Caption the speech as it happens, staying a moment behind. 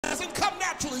doesn't come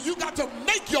naturally. You got to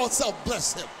make yourself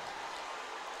bless him.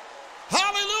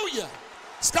 Hallelujah.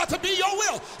 It's got to be your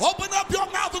will. Open up your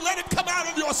mouth and let it come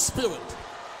out of your spirit.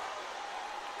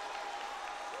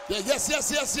 Yeah, yes,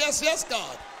 yes, yes, yes, yes,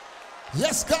 God.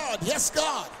 Yes, God, yes,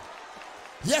 God.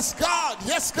 Yes, God,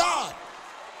 yes, God.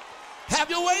 Have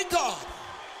your way, God.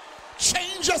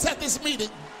 Change us at this meeting.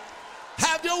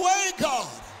 Have your way, God.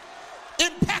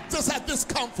 Impact us at this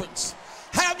conference.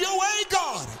 Have your way,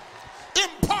 God.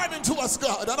 Impart into us,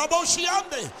 God.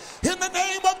 In the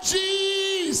name of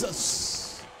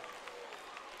Jesus.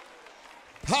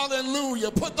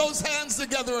 Hallelujah. Put those hands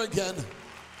together again.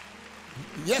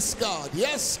 Yes, God.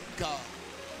 Yes, God.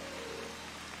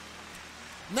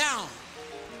 Now,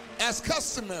 as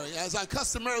I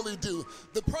customarily do,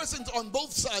 the persons on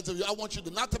both sides of you, I want you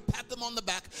to not to pat them on the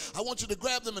back. I want you to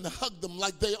grab them and hug them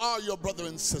like they are your brother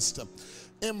and sister.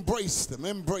 Embrace them.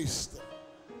 Embrace them.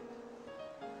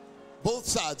 Both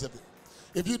sides of you.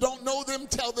 If you don't know them,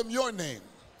 tell them your name.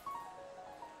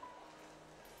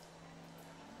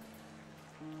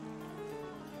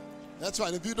 That's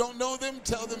right. If you don't know them,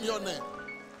 tell them your name.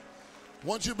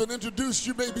 Once you've been introduced,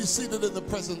 you may be seated in the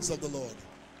presence of the Lord.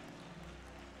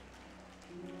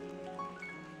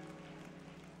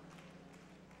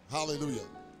 Hallelujah.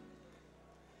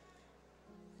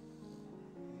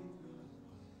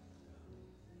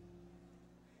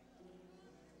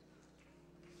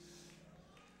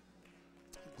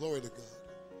 Glory to God.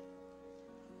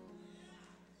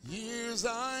 Years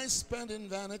I spent in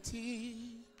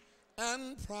vanity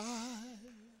and pride,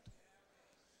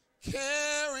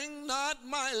 caring not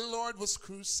my Lord was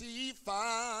crucified,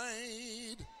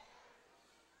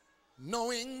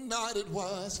 knowing not it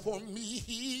was for me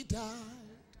he died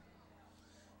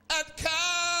at Calvary.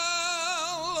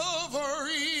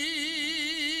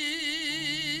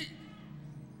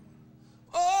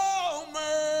 Oh,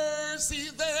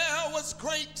 mercy there was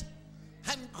great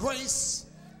and grace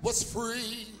was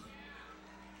free.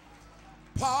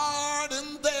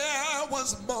 Pardon there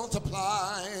was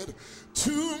multiplied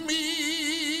to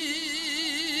me,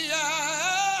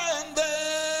 and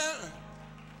there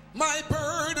my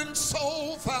burdened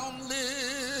soul found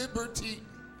liberty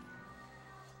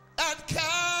at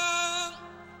Calvary.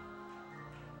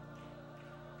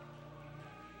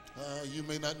 You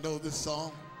may not know this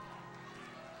song,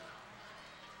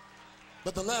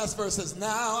 but the last verse says, now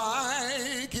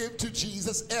I give to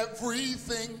Jesus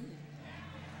everything.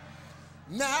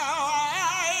 Now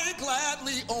I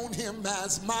gladly own him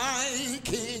as my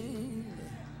king.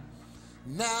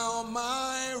 Now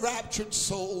my raptured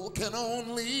soul can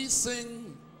only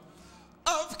sing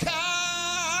of Calvary.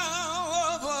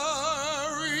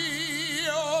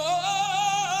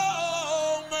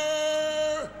 Oh,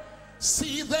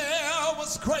 mercy there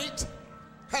was great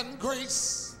and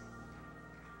grace.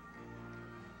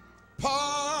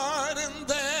 Pardon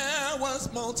there was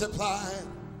multiplied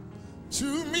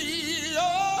to me.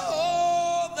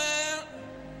 Oh, there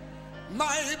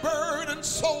my burdened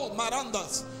soul,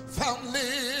 Marandas, found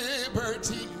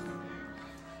liberty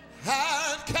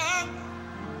had come.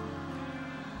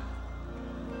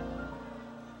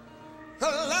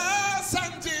 Alas,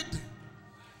 and did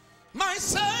my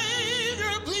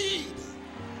Savior bleed?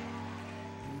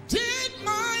 Did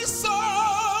my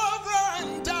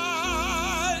sovereign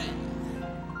die?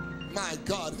 My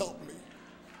God, help me.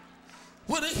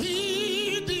 Would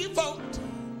he devote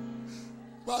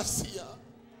Marcia,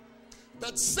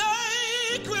 that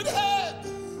sacred head,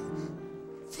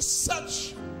 for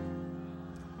such?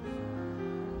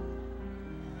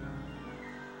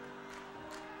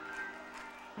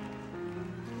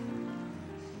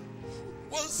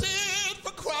 Was it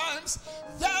for crimes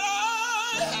that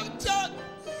I have done?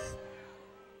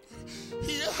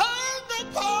 He hung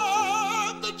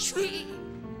upon the tree.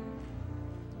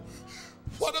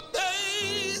 What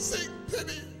amazing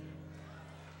pity.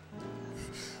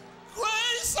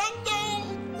 Grace unknown.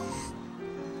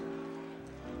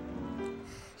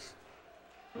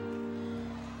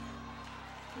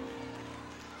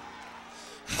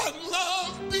 And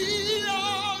love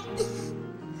beyond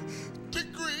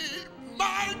degree.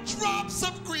 My drops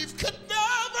of grief could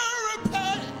never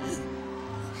repay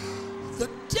the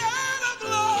debt of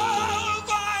love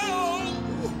I owe.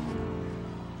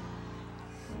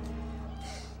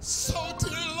 So, dear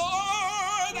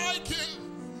Lord, I give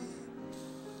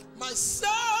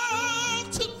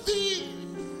myself to thee.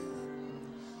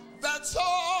 That's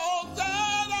all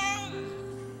that I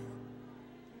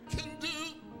can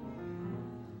do.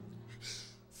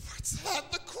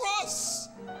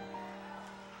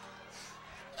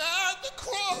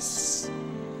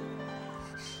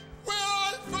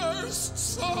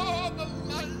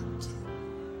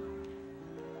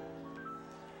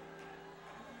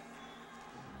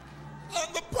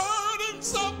 and the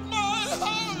burdens of my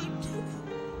heart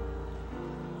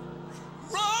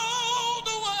rolled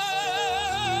away.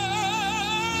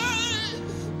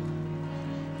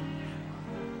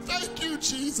 Thank you,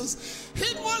 Jesus.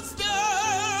 It was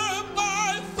there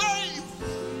by faith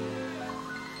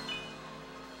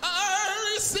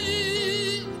I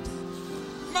received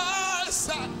my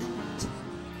sight.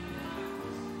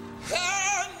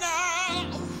 And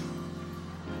now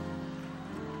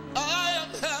I am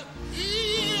happy.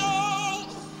 Oh,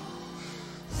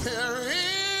 there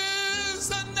is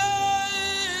a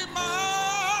name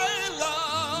I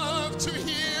love to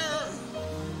hear.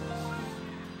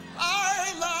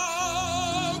 I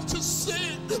love to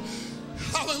sing.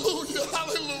 Hallelujah,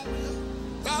 hallelujah,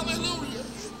 hallelujah.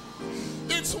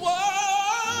 It's worth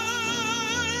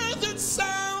it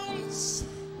sounds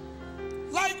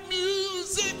like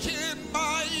music in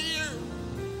my ear.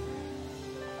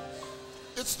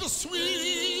 It's the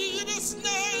sweetest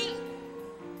name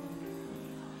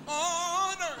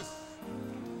on earth.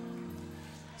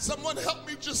 Someone help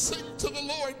me just sing to the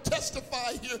Lord,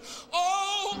 testify here.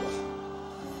 Oh,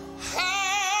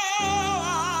 how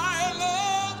I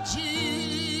love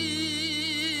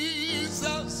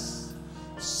Jesus.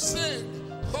 Sing,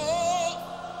 oh.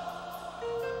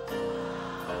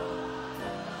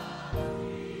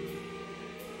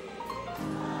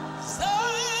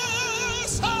 Say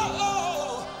so.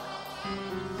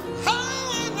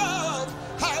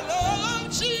 I love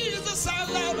Jesus. I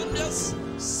love him. Yes,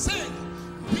 sing.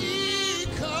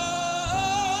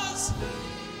 Because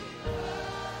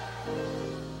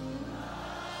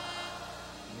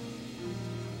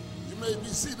you may be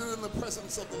seated in the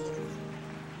presence of the Lord.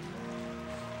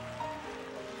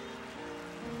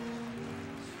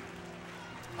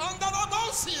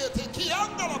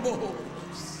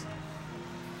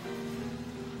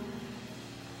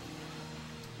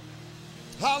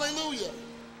 Hallelujah.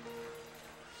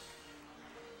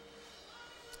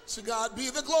 To God be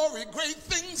the glory, great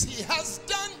things he has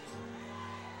done.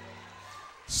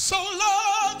 So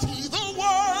loved he the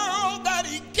world that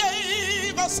he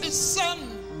gave us his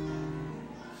son,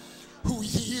 who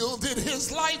yielded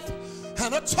his life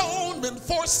an atonement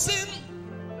for sin,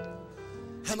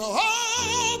 and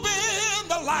opened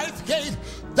the life gate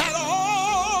that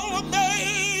all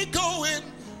may go in.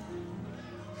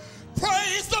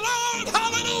 Praise the Lord,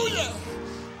 hallelujah.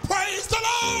 Praise the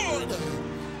Lord.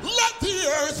 Let the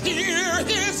earth hear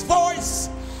his voice.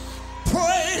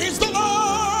 Praise the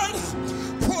Lord.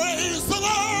 Praise the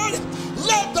Lord.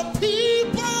 Let the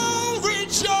people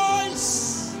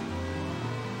rejoice.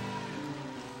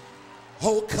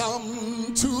 Oh,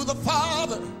 come to the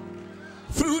Father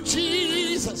through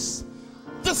Jesus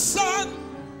the Son,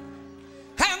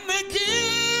 and they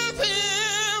give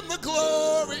him the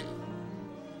glory.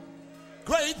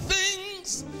 Great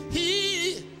things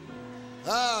he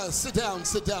sit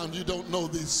down, you don't know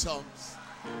these songs.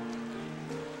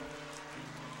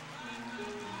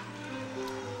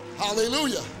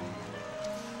 Hallelujah.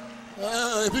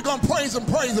 If you're going to praise him,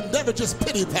 never just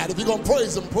pity pat. If you're going to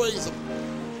praise him, praise him.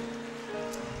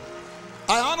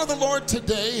 I honor the Lord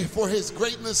today for his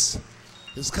greatness,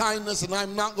 his kindness, and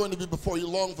I'm not going to be before you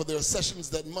long, for there are sessions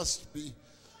that must be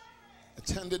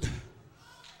attended.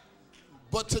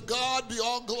 But to God be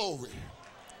all glory.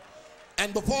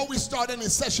 And before we start any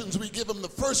sessions, we give him the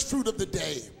first fruit of the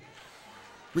day.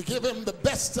 We give him the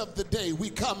best of the day. We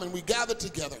come and we gather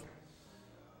together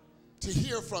to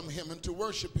hear from him and to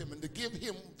worship him and to give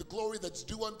him the glory that's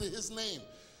due unto his name,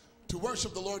 to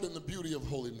worship the Lord in the beauty of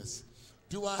holiness.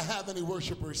 Do I have any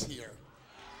worshipers here?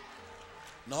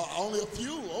 No, only a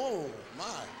few? Oh,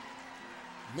 my.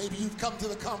 Maybe you've come to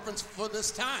the conference for this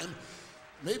time.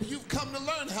 Maybe you've come to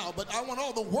learn how, but I want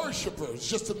all the worshipers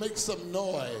just to make some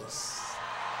noise.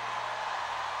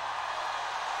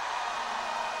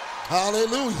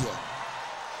 Hallelujah.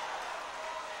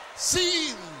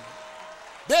 See,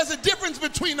 there's a difference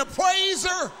between a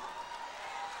praiser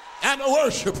and a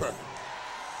worshiper.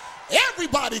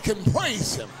 Everybody can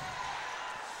praise him.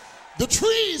 The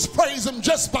trees praise him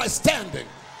just by standing.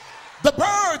 The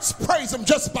birds praise him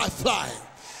just by flying.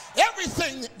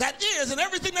 Everything that is and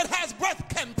everything that has breath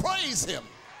can praise him.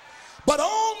 But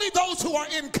only those who are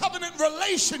in covenant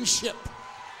relationship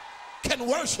can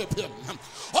worship him.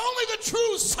 Only the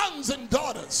true sons and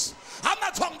daughters. I'm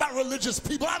not talking about religious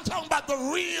people. I'm talking about the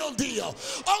real deal.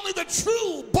 Only the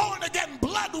true, born-again,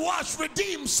 blood-washed,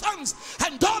 redeemed sons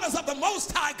and daughters of the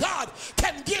Most High God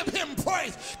can give him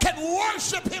praise, can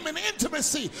worship him in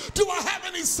intimacy. Do I have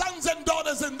any sons and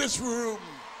daughters in this room?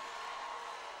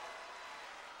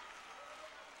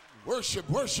 Worship,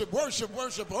 worship, worship,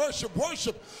 worship, worship,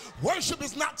 worship. Worship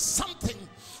is not something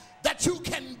that you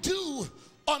can do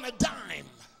on a dime.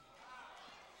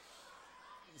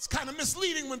 It's kind of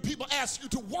misleading when people ask you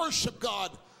to worship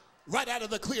God right out of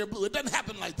the clear blue. It doesn't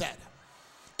happen like that.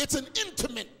 It's an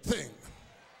intimate thing.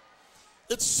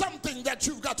 It's something that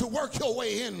you've got to work your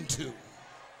way into.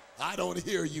 I don't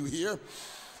hear you here.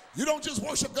 You don't just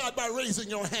worship God by raising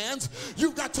your hands.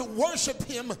 You've got to worship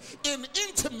him in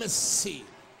intimacy.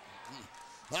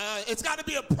 It's got to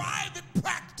be a private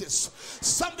practice,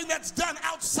 something that's done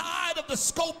outside of the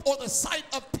scope or the sight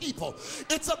of people.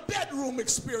 It's a bedroom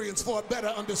experience for a better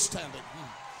understanding.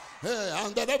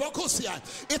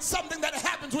 It's something that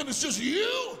happens when it's just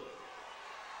you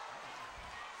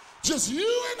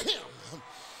and him.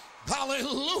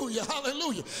 Hallelujah,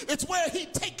 hallelujah. It's where he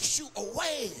takes you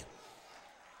away.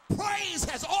 Praise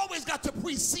has always got to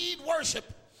precede worship.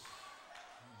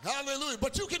 Hallelujah.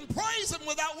 But you can praise him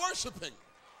without worshiping.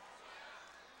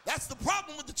 That's the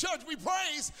problem with the church. We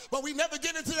praise, but we never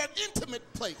get into that intimate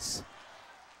place.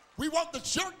 We want the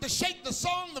jerk, the shake, the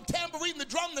song, the tambourine, the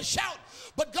drum, the shout.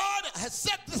 But God has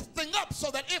set this thing up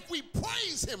so that if we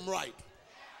praise him right,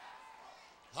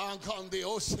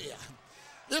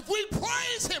 if we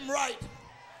praise him right,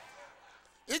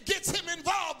 it gets him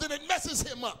involved and it messes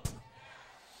him up.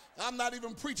 I'm not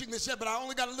even preaching this yet, but I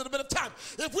only got a little bit of time.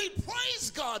 If we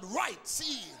praise God right,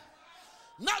 see,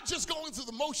 not just going through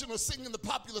the motion of singing the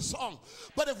popular song,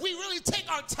 but if we really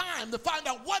take our time to find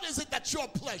out what is it that's your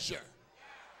pleasure.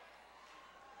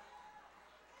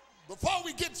 Before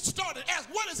we get started, ask,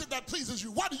 what is it that pleases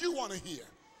you? What do you want to hear?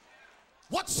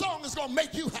 What song is going to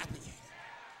make you happy?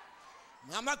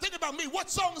 I'm not thinking about me.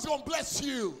 What song is going to bless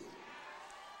you?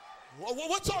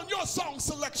 What's on your song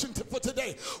selection for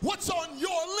today? What's on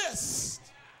your list?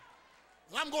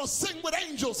 I'm going to sing what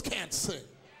angels can't sing.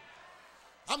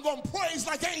 I'm going to praise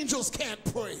like angels can't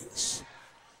praise.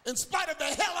 In spite of the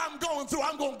hell I'm going through,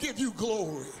 I'm going to give you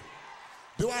glory.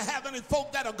 Do I have any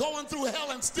folk that are going through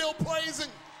hell and still praising?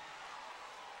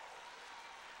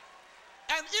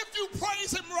 And if you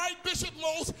praise him right, Bishop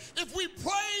Mose, if we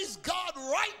praise God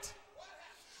right,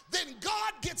 then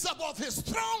God gets up off his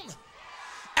throne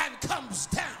and comes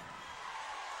down.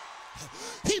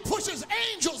 He pushes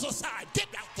angels aside. Get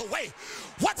out the way.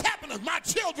 What's happening? My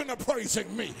children are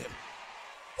praising me.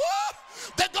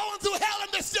 They're going through hell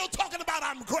and they're still talking about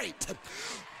I'm great.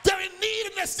 They're in need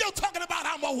and they're still talking about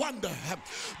I'm a wonder.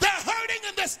 They're hurting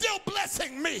and they're still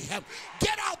blessing me.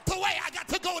 Get out the way. I got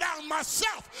to go down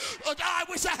myself. I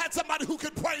wish I had somebody who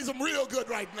could praise them real good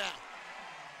right now.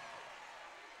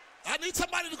 I need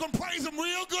somebody who can praise them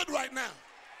real good right now.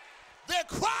 They're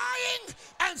crying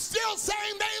and still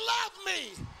saying they love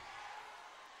me.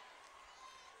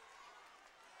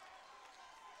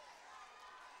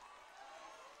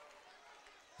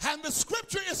 And the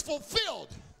scripture is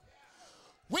fulfilled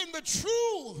when the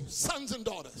true sons and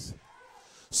daughters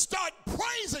start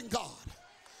praising God.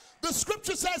 The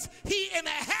scripture says he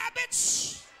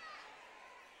inhabits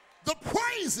the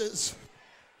praises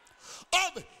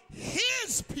of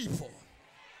his people.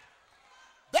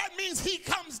 That means he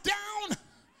comes down,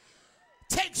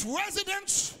 takes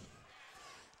residence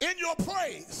in your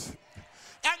praise.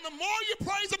 And the more you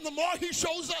praise him, the more he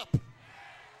shows up.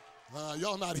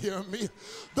 Y'all not hearing me?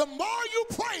 The more you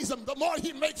praise him, the more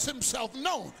he makes himself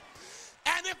known.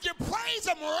 And if you praise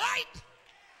him right,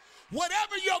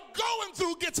 whatever you're going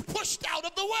through gets pushed out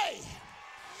of the way.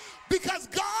 Because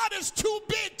God is too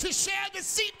big to share the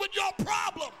seat with your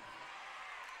problem.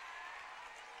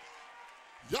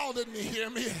 Y'all didn't hear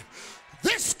me.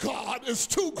 This God is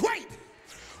too great.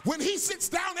 When he sits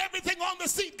down, everything on the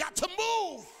seat got to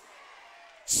move.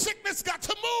 Sickness got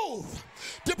to move.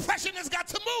 Depression has got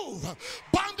to move.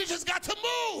 Bondage has got to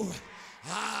move.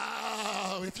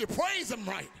 If you praise him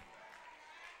right.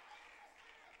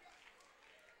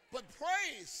 But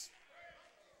praise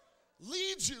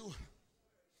leads you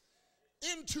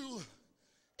into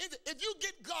if you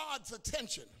get God's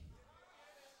attention,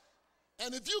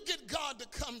 and if you get God to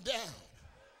come down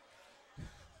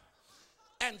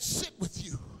and sit with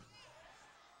you,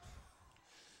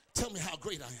 tell me how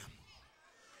great I am.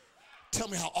 Tell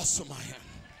me how awesome I am.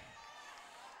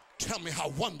 Tell me how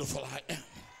wonderful I am.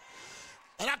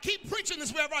 And I keep preaching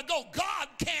this wherever I go. God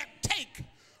can't take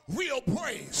real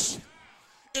praise.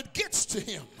 It gets to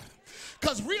him.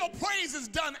 Because real praise is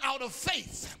done out of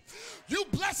faith. You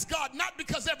bless God not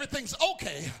because everything's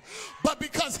okay, but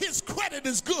because his credit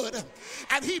is good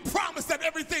and he promised that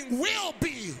everything will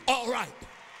be all right.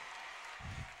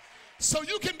 So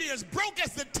you can be as broke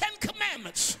as the 10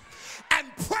 Commandments and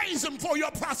praise him for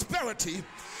your prosperity.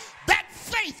 That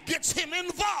faith gets him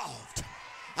involved.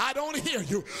 I don't hear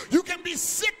you. You can be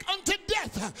sick unto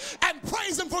death and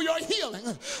praise him for your healing,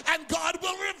 and God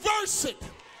will reverse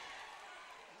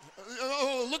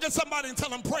Look at somebody and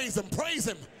tell them, praise him, praise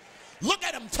him. Look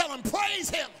at him, tell him, praise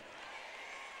him.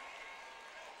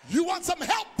 You want some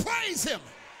help, praise him.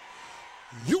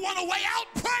 You want a way out,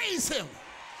 praise him.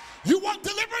 You want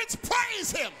deliverance,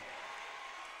 praise him.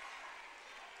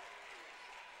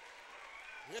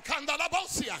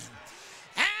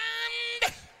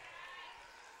 And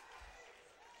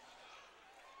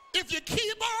if you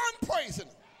keep on praising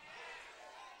him,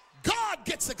 God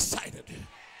gets excited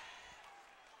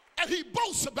and he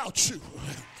boasts about you.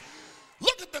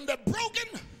 Look at them, they're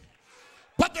broken,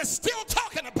 but they're still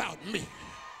talking about me.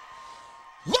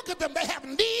 Look at them, they have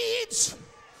needs,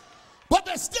 but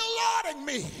they're still lauding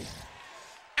me.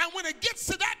 And when it gets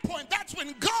to that point, that's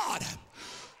when God,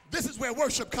 this is where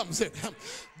worship comes in.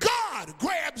 God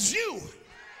grabs you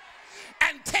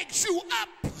and takes you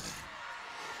up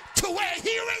to where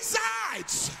he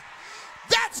resides.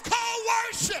 That's called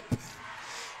worship.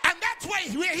 And that's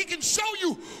where he can show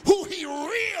you who he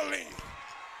really is.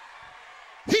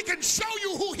 He can show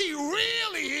you who he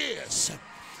really is.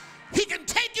 He can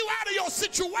take you out of your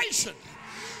situation,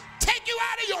 take you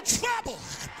out of your trouble,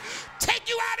 take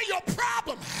you out of your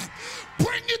problem,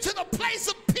 bring you to the place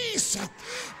of peace,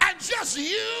 and just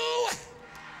you.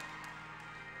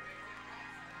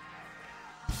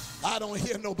 I don't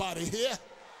hear nobody here.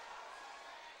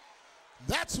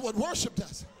 That's what worship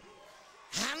does.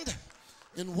 And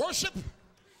in worship,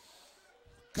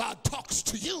 God talks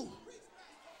to you.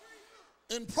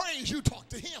 In praise, you talk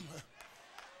to him.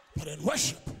 But in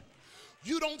worship,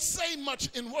 you don't say much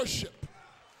in worship.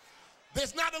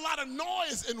 There's not a lot of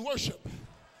noise in worship.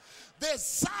 There's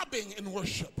sobbing in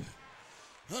worship.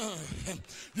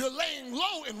 You're laying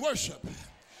low in worship.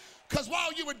 Because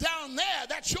while you were down there,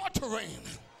 that's your terrain.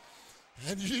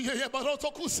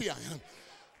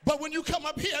 But when you come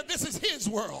up here, this is his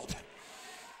world.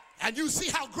 And you see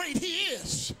how great he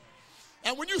is.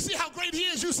 And when you see how great he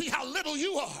is, you see how little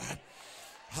you are.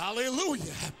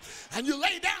 Hallelujah. And you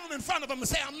lay down in front of him and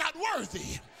say, I'm not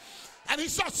worthy. And he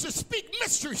starts to speak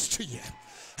mysteries to you.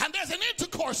 And there's an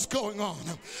intercourse going on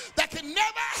that can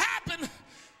never happen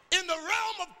in the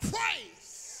realm of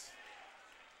praise.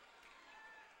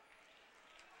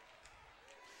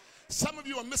 Some of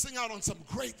you are missing out on some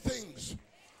great things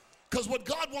because what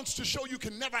God wants to show you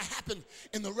can never happen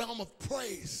in the realm of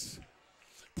praise.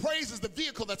 Praise is the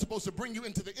vehicle that's supposed to bring you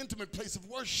into the intimate place of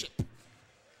worship.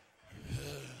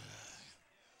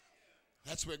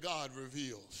 That's where God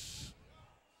reveals.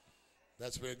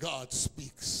 That's where God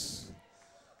speaks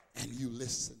and you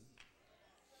listen.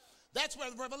 That's where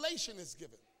revelation is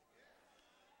given.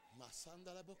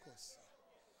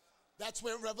 That's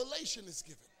where revelation is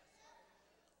given.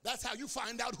 That's how you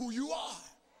find out who you are.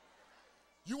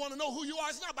 You want to know who you are?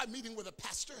 It's not by meeting with a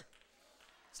pastor.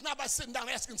 It's not by sitting down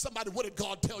asking somebody, what did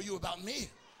God tell you about me?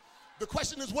 The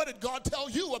question is, what did God tell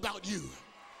you about you?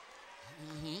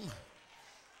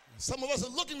 Some of us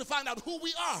are looking to find out who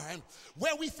we are and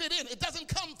where we fit in. It doesn't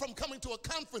come from coming to a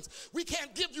conference. We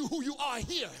can't give you who you are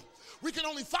here. We can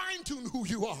only fine-tune who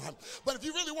you are. But if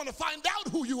you really want to find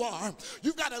out who you are,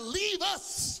 you've got to leave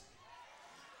us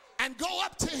and go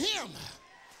up to him.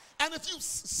 And if you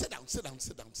sit down. Sit down.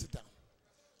 Sit.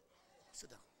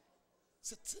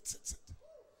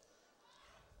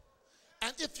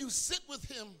 And if you sit with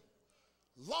him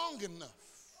long enough,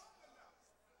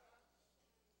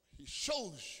 he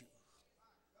shows you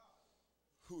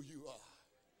who you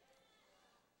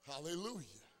are. Hallelujah.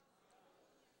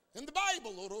 In the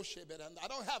Bible, I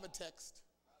don't have a text.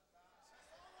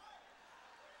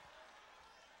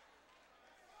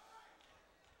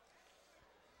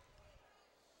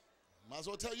 Might as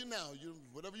well tell you now,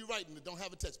 whatever you're writing that don't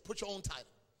have a text, put your own title.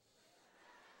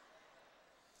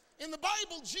 In the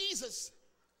Bible, Jesus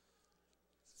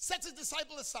sets his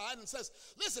disciple aside and says,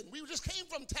 listen, we just came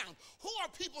from town. Who are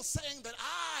people saying that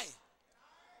I,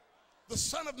 the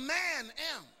Son of Man,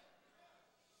 am?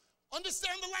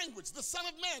 Understand the language, the Son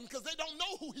of Man, because they don't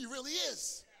know who he really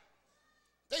is.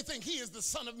 They think he is the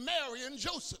son of Mary and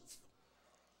Joseph.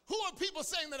 Who are people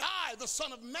saying that I, the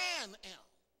Son of Man, am?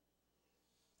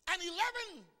 And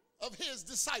 11 of his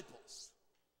disciples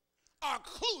are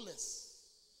clueless.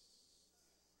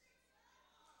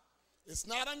 It's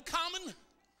not uncommon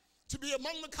to be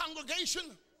among the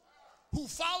congregation who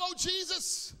follow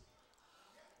Jesus,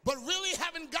 but really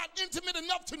haven't got intimate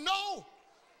enough to know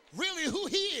really who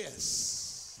he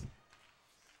is.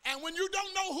 And when you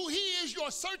don't know who he is,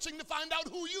 you're searching to find out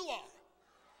who you are.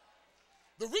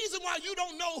 The reason why you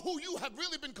don't know who you have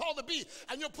really been called to be,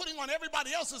 and you're putting on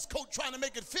everybody else's coat trying to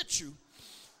make it fit you,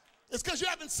 is because you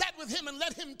haven't sat with him and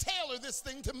let him tailor this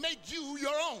thing to make you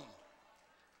your own.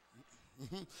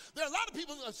 There are a lot of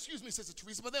people, excuse me, Sister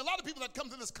Teresa, but there are a lot of people that come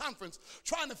to this conference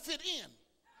trying to fit in.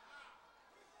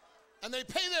 And they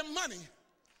pay their money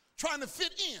trying to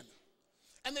fit in.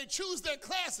 And they choose their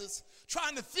classes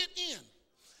trying to fit in.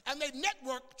 And they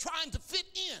network trying to fit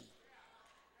in.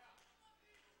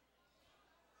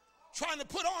 Trying to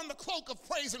put on the cloak of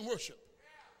praise and worship.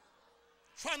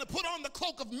 Trying to put on the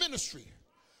cloak of ministry.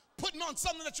 Putting on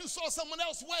something that you saw someone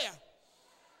else wear.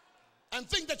 And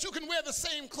think that you can wear the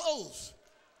same clothes.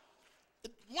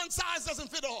 One size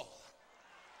doesn't fit all.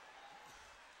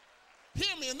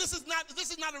 Hear me, and this is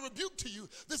not a rebuke to you.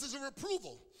 This is a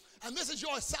reproval. And this is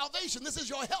your salvation. This is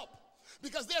your help.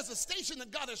 Because there's a station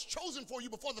that God has chosen for you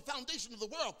before the foundation of the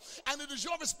world. And it is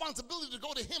your responsibility to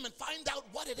go to him and find out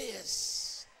what it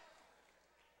is.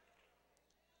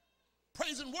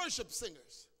 Praise and worship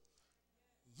singers,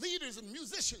 leaders and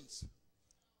musicians,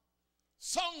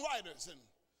 songwriters and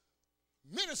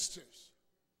ministers,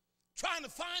 trying to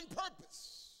find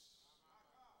purpose.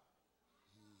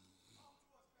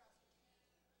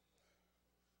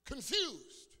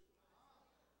 Confused.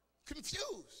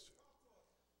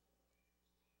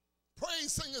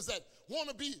 Praise singers that want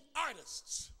to be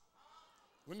artists,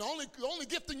 when the only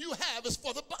gifting you have is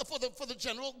for the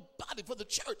general body, for the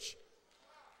church.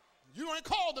 You ain't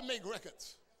called to make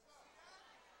records.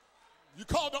 You're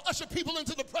called to usher people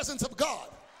into the presence of God.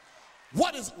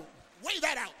 Weigh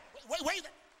that out. Weigh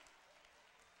that.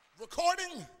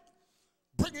 Recording,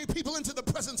 bringing people into the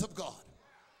presence of God.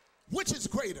 Which is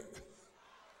greater?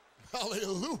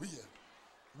 Hallelujah.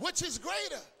 Which is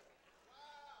greater?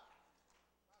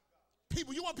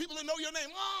 People, you want people to know your name.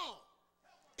 Oh,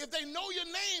 if they know your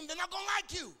name, they're not going to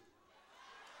like you.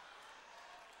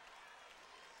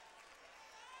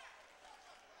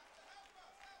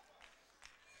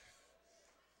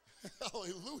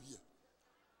 Hallelujah.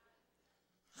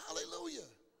 Hallelujah.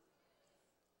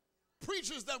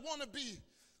 Preachers that want to be,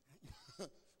 I'm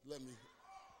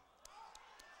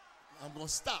going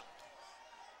to stop.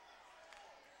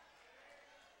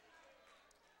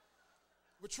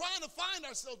 We're trying to find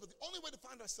ourselves, but the only way to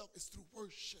find ourselves is through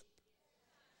worship.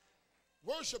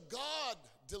 Worship, God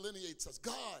delineates us.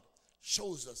 God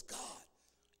shows us. God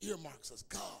earmarks us.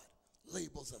 God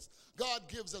labels us. God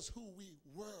gives us who we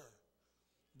were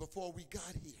before we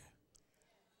got here.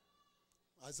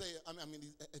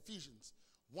 Ephesians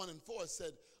 1:4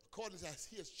 said, according to as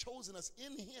he has chosen us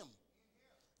in him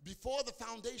before the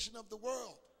foundation of the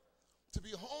world to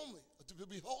be holy,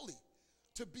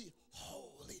 to be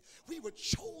holy. We were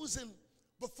chosen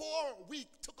before we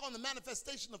took on the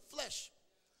manifestation of flesh.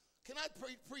 Can I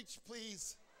preach,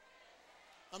 please?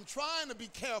 I'm trying to be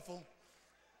careful.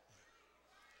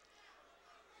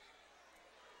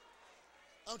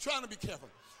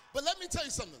 But let me tell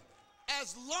you something.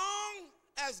 As long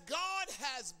as God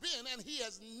has been, and he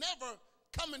has never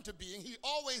come into being, he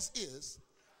always is.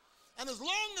 And as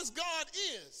long as God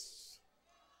is,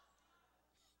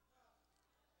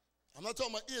 I'm not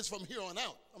talking about is from here on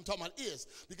out. I'm talking about is.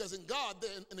 Because in God,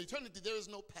 in eternity, there is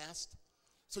no past.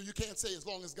 So you can't say as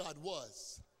long as God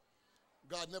was.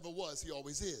 God never was. He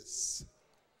always is.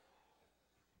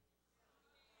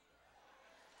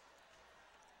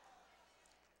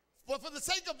 But for the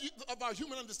sake of our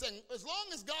human understanding, as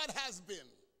long as God has been,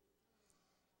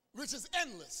 which is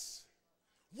endless,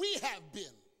 we have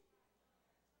been.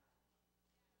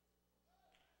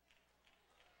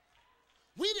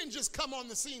 We didn't just come on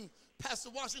the scene, Pastor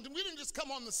Washington. We didn't just come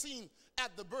on the scene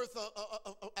at the birth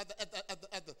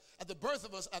at the birth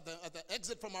of us, at the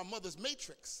exit from our mother's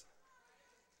matrix.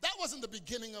 That wasn't the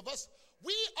beginning of us.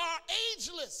 We are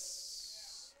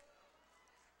ageless.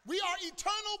 We are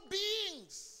eternal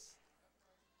beings.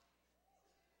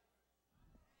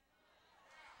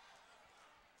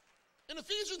 In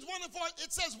Ephesians 1:4,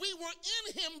 it says we were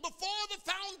in him before the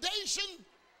foundation.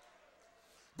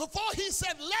 Before he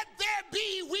said, let there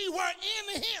be, we were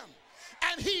in him.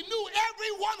 And he knew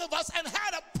every one of us and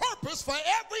had a purpose for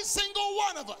every single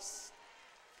one of us.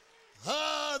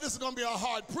 This is going to be a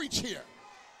hard preach here.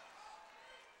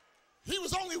 He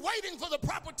was only waiting for the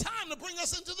proper time to bring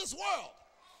us into this world.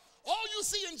 All you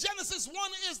see in Genesis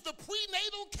 1 is the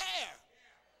prenatal care.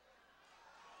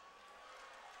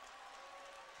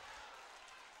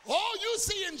 All you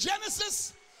see in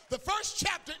Genesis, the first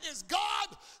chapter, is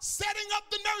God setting up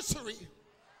the nursery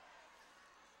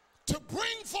to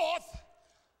bring forth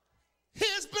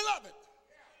his beloved.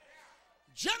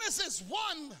 Genesis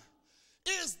 1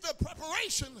 is the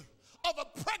preparation of a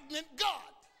pregnant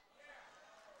God.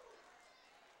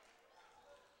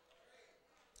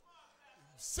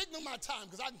 Signal my time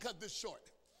because I can cut this short.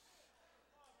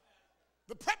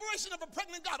 The preparation of a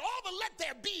pregnant God. All the let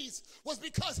there be's was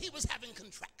because he was having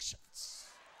contractions.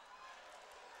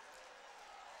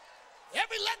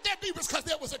 be because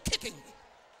there was a kicking.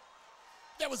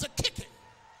 There was a kicking.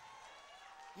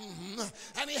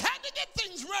 And he had to get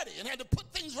things ready and had to put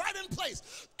things right in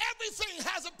place. Everything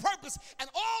has a purpose, and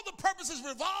all the purposes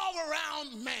revolve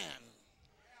around man.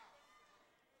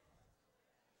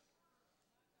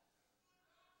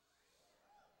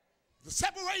 The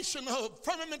separation of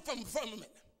firmament from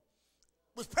firmament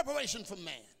was preparation for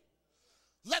man.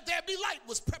 Let there be light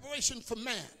was preparation for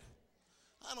man.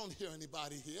 I don't hear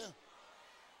anybody here.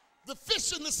 The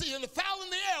fish in the sea and the fowl in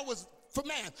the air was for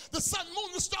man. The sun,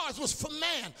 moon, the stars was for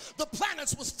man. The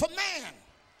planets was for man.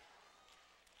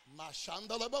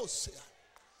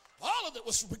 All of it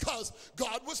was because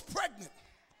God was pregnant.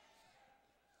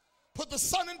 Put the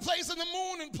sun in place and the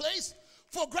moon in place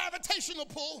for gravitational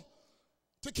pull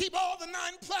to keep all the 9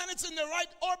 planets in their right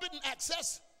orbit and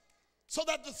axis so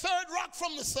that the third rock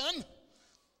from the sun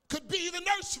could be the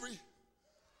nursery.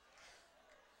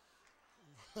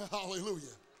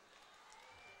 Hallelujah.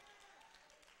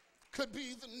 Could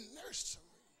be the nursery.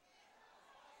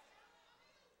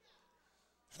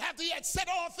 And after he had set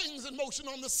all things in motion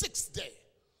on the 6th day,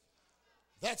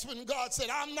 that's when God said,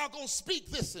 I'm not going to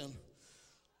speak this in.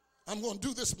 I'm going to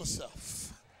do this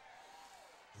myself.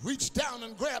 Reach down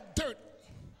and grab dirt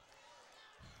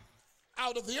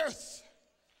out of the earth.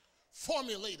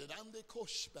 Formulated,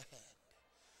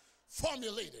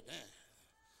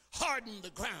 hardened the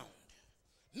ground,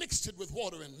 mixed it with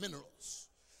water and minerals,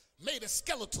 made a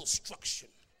skeletal structure.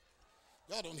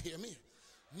 Y'all don't hear me.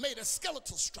 Made a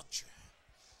skeletal structure.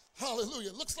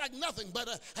 Hallelujah. Looks like nothing, but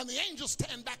and the angels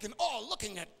stand back in awe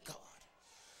looking at God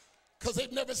because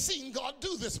they've never seen God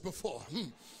do this before.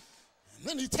 And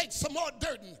then he takes some more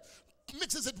dirt and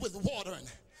mixes it with water, and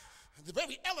the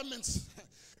very elements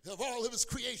of all of his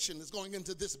creation is going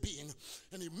into this being.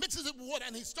 And he mixes it with water,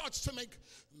 and he starts to make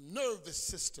nervous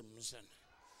systems and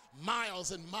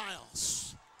miles of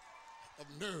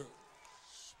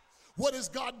nerves. What is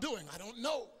God doing? I don't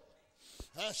know.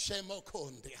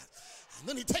 And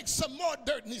then he takes some more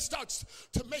dirt and he starts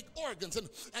to make organs,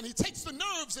 and he takes the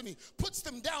nerves and he puts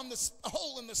them down the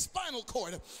hole in the spinal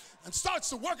cord and starts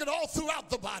to work it all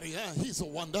throughout the body. He's a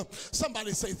wonder.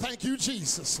 Somebody say, thank you,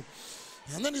 Jesus.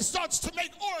 And then he starts to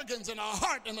make organs and a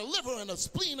heart and a liver and a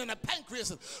spleen and a pancreas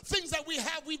and things that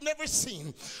we've never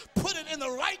seen. Put it in the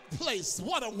right place.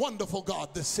 What a wonderful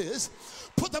God this is.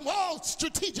 Put them all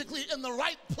strategically in the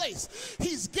right place.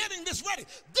 He's getting this ready.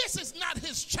 This is not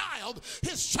his child.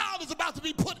 His child is about to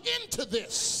be put into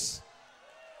this.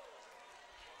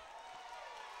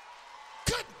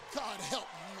 Good God help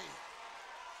me.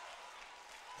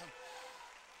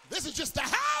 This is just the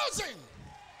housing.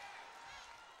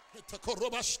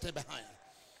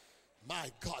 My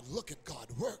God, look at God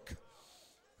work.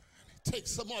 He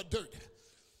takes some more dirt,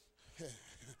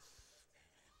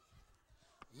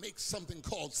 makes something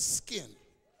called skin,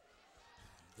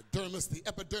 the dermis, the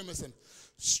epidermis, and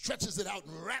stretches it out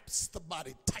and wraps the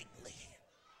body tightly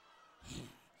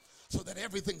so that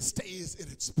everything stays in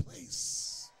its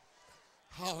place.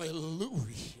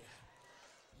 Hallelujah.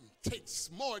 Takes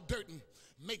more dirt and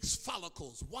makes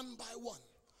follicles one by one.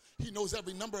 He knows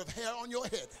every number of hair on your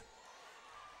head.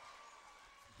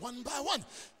 One by one.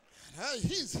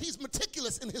 He's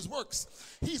meticulous in his works.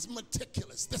 He's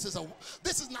meticulous. This is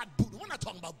not Buddha. We're not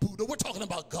talking about Buddha. We're talking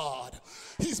about God.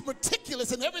 He's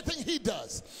meticulous in everything he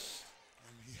does.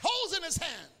 And he holds in his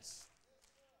hands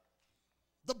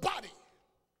the body.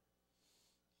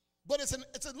 But it's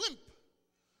a limp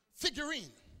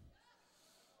figurine.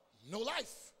 No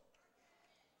life.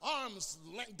 Arms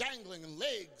dangling and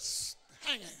legs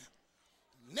hanging.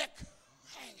 Neck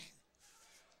hanging.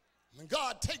 And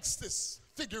God takes this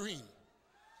figurine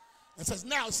and says,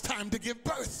 now it's time to give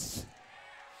birth.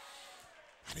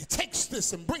 And he takes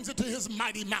this and brings it to his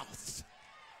mighty mouth.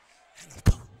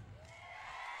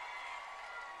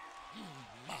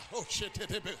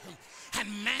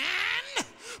 And man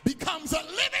becomes a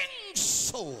living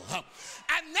soul.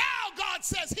 And now God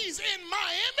says he's in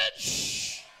my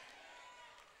image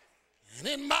and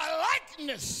in my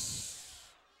likeness.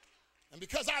 And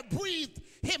because I breathed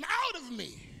him out of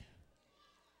me,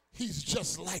 he's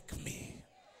just like me.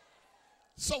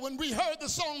 So when we heard the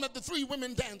song that the 3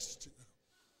 women danced to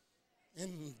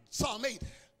in Psalm 8,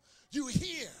 you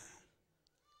hear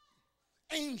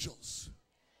angels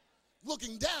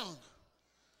looking down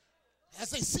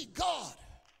as they see God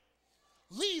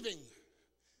leaving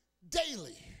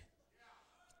daily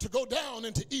to go down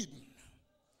into Eden.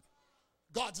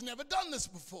 God's never done this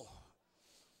before.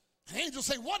 And angels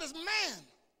say, what is man?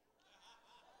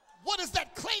 What is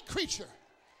that clay creature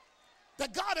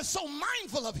that God is so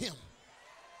mindful of him?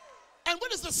 And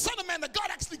what is the Son of Man that God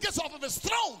actually gets off of his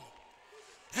throne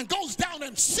and goes down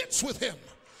and sits with him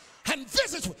and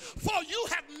visits. For you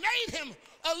have made him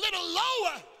a little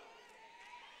lower.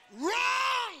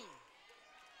 Wrong.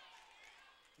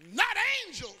 Not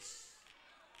angels.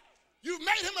 You've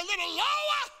made him a little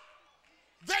lower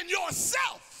than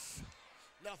yourself.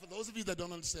 Now, for those of you that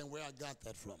don't understand where I got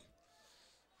that from,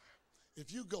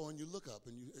 if you go and you look up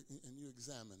and you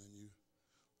examine and you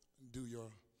do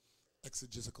your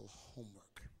exegetical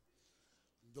homework,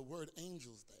 the word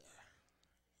angels there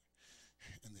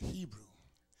in the Hebrew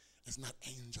is not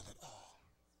angel at all.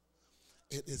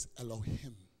 It is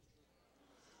Elohim.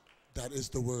 That is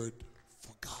the word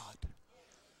for God.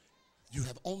 You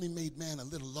have only made man a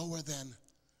little lower than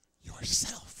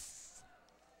yourself.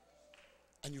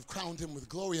 And you've crowned him with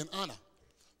glory and honor.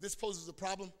 This poses a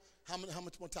problem. How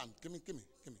much more time? Give me. Okay.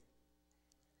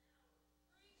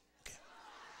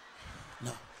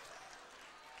 No.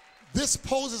 This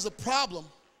poses a problem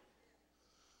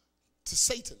to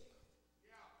Satan.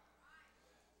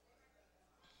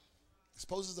 This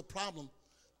poses a problem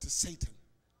to Satan.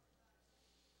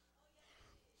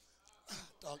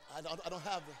 Dog, I don't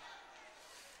have the.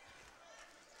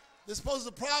 This poses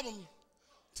a problem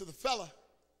to the fella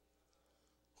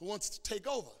who wants to take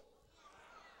over.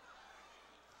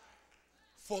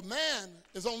 For man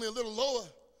is only a little lower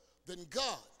than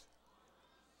God.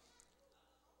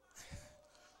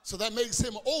 So that makes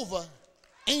him over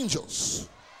angels,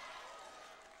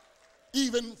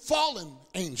 even fallen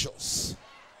angels.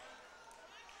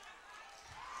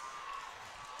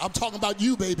 I'm talking about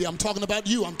you, baby. I'm talking about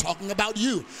you. I'm talking about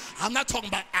you. I'm not talking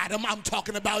about Adam. I'm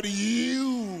talking about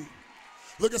you.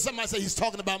 Look at somebody and say, he's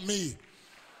talking about me.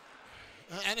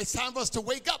 And it's time for us to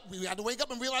wake up. We have to wake up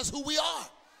and realize who we are.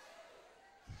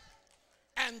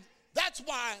 And that's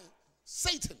why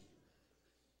Satan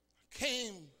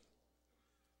came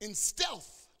in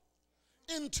stealth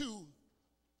into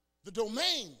the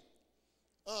domain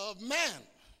of man.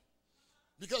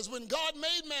 Because when God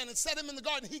made man and set him in the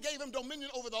garden, he gave him dominion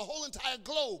over the whole entire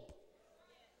globe.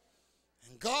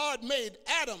 And God made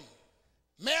Adam,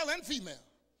 male and female,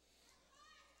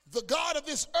 the God of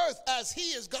this earth, as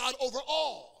he is God over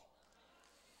all.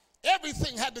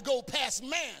 Everything had to go past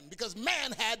man because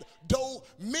man had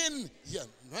dominion.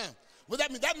 What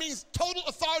that mean? That means total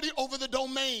authority over the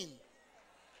domain.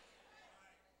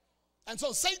 And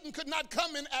so Satan could not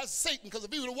come in as Satan, because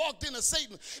if he would have walked in as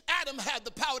Satan, Adam had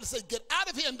the power to say, get out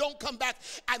of here and don't come back,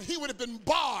 and he would have been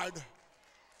barred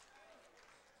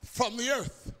from the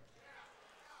earth.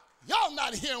 Y'all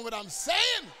not hearing what I'm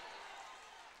saying?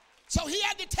 So he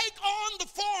had to take on the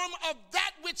form of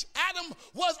that which Adam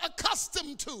was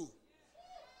accustomed to.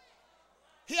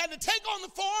 He had to take on the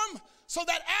form so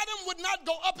that Adam would not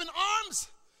go up in arms.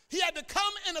 He had to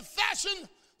come in a fashion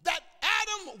that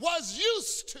Adam was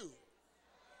used to.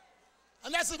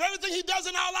 And that's everything he does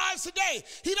in our lives today.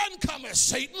 He doesn't come as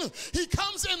Satan. He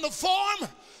comes in the form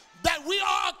that we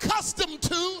are accustomed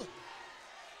to.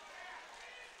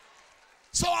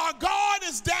 So our guard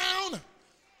is down.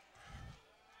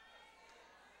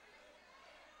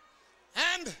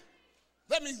 And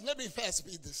let me fast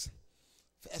speed this,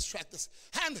 fast track this.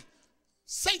 And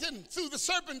Satan, through the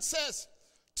serpent, says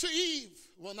to Eve,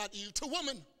 well, not Eve, to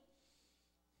woman,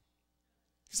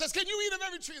 he says, can you eat of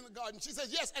every tree in the garden? She says,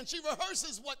 yes. And she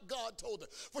rehearses what God told her.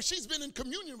 For she's been in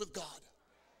communion with God.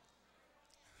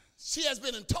 She has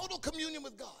been in total communion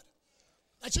with God.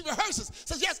 And she rehearses.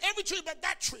 Says, yes, every tree but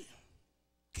that tree.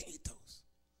 Can't eat those.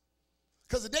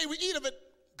 Because the day we eat of it,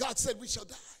 God said we shall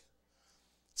die.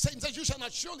 Satan says, you shall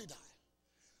not surely die.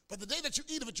 But the day that you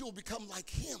eat of it, you will become like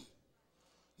him,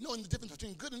 knowing the difference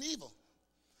between good and evil.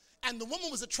 And the woman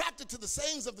was attracted to the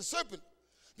sayings of the serpent,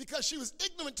 because she was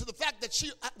ignorant to the fact that she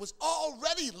was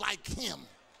already like him.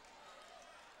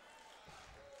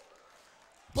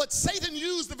 But Satan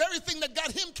used the very thing that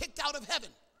got him kicked out of heaven.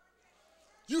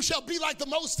 You shall be like the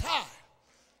Most High.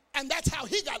 And that's how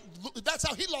he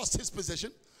lost his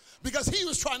position, because he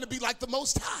was trying to be like the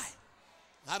Most High.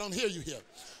 I don't hear you here.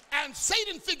 And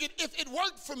Satan figured if it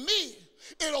worked for me,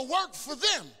 it'll work for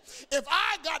them. If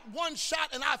I got one shot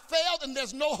and I failed and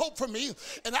there's no hope for me,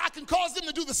 and I can cause them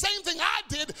to do the same thing I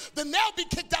did, then they'll be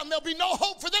kicked out and there'll be no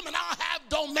hope for them, and I'll have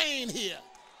domain here.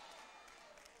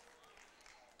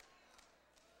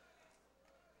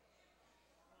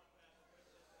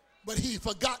 But he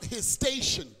forgot his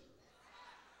station.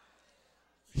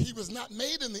 He was not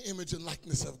made in the image and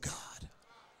likeness of God.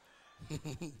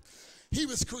 He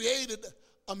was created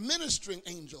a ministering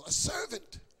angel, a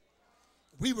servant.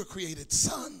 We were created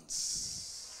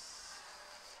sons.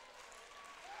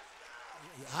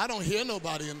 I don't hear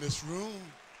nobody in this room.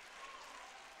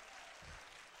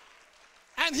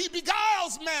 And he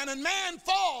beguiles man, and man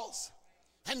falls.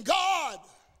 And God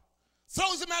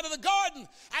throws him out of the garden,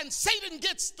 and Satan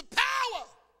gets the power.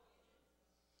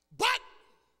 But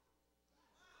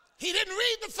he didn't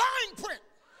read the fine print.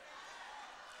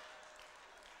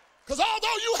 Because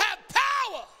although you have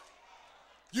power,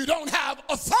 you don't have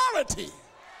authority.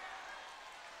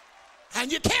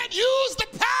 And you can't use the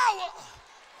power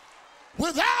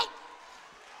without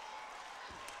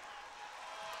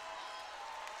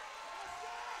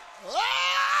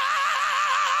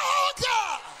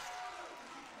God.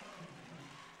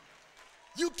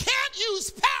 You can't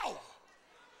use power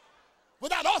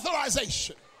without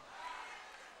authorization.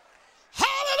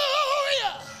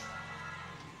 Hallelujah.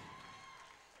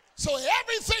 So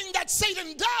everything that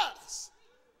Satan does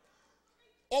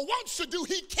or wants to do,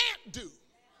 he can't do.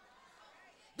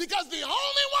 Because the only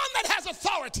one that has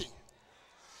authority,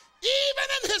 even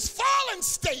in his fallen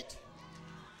state,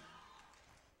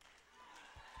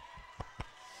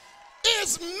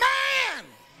 is man.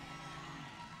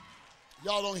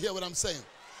 Y'all don't hear what I'm saying.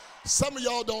 Some of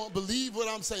y'all don't believe what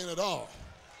I'm saying at all.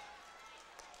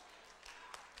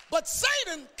 But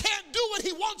Satan can't do what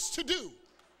he wants to do.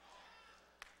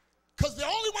 Because the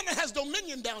only one that has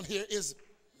dominion down here is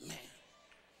man.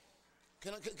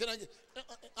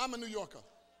 I'm a New Yorker.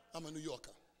 I'm a New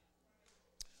Yorker.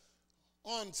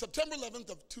 On September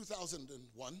 11th of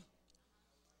 2001,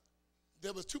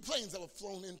 there was 2 planes that were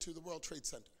flown into the World Trade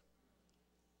Center.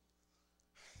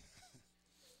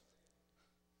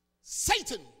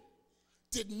 Satan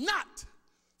did not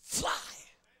fly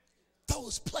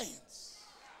those planes.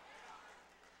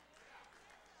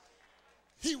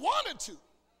 He wanted to,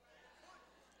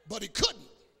 but he couldn't.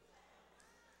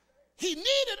 He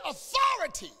needed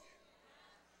authority.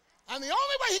 And the only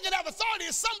way he could have authority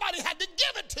is somebody had to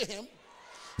give it to him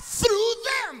through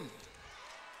them.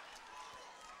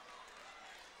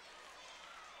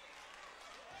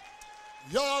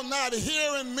 Y'all not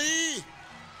hearing me?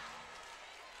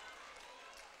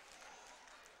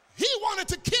 He wanted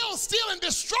to kill, steal, and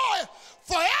destroy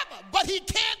forever, but he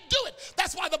can't do it.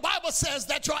 That's why the Bible says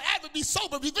that your adversary, be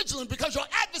sober, be vigilant, because your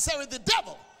adversary, the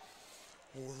devil,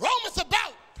 roameth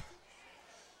about,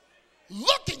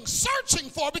 looking, searching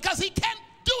for, because he can't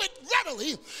do it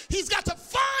readily. He's got to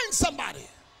find somebody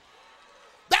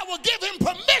that will give him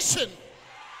permission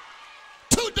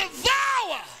to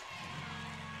devour.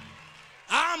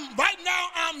 Right now,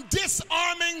 I'm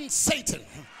disarming Satan.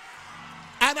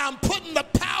 And I'm putting the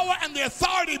power and the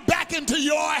authority back into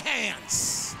your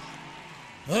hands.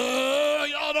 Oh,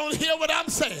 y'all don't hear what I'm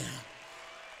saying.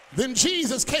 Then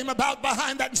Jesus came about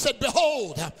behind that and said,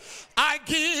 behold, I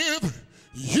give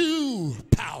you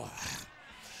power.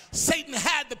 Satan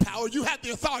had the power, you had the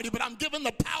authority, but I'm giving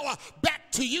the power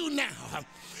back to you now.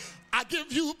 I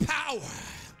give you power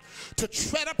to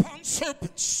tread upon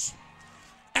serpents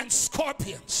and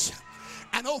scorpions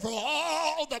and over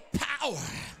all the power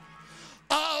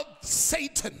of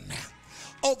Satan,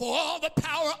 over all the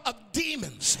power of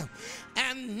demons,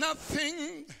 and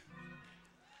nothing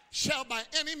shall by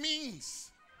any means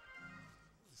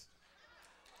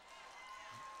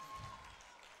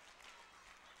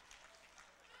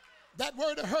that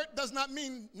word hurt does not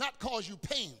mean not cause you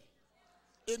pain.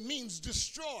 It means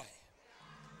destroy.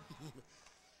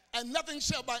 And nothing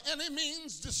shall by any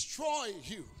means destroy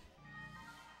you.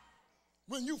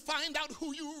 When you find out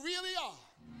who you really are,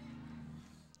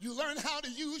 you learn how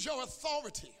to use your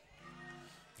authority.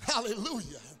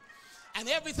 Hallelujah. And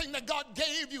everything that God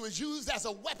gave you is used as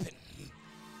a weapon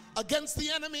against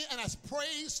the enemy and as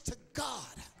praise to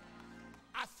God.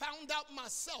 I found out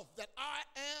myself that I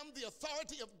am the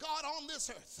authority of God on this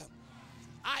earth.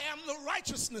 I am the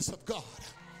righteousness of God.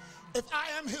 If I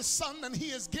am his son, then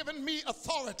he has given me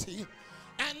authority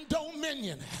and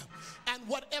dominion. And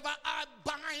whatever I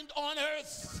bind on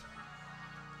earth,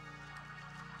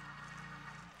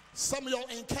 some of y'all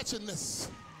ain't catching this.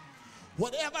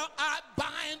 Whatever I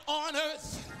bind on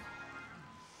earth,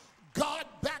 God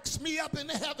backs me up in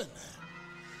heaven.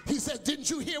 He said, didn't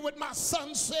you hear what my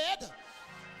son said?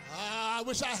 I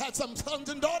wish I had some sons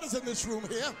and daughters in this room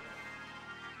here.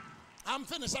 I'm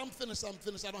finished. I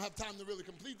don't have time to really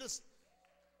complete this.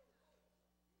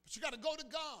 But you got to go to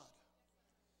God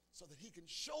so that he can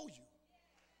show you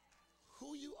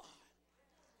who you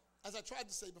are. As I tried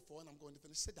to say before, and I'm going to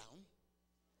finish, sit down.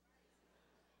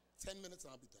 10 minutes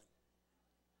and I'll be done.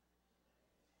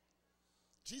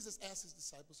 Jesus asked his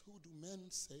disciples, who do men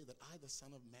say that I, the Son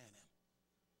of Man,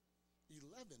 am?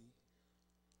 11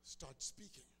 start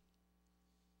speaking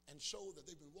and show that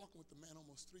they've been walking with the man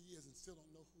almost 3 years and still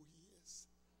don't know who he is.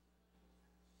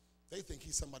 They think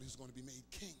he's somebody who's going to be made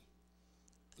king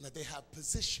and that they have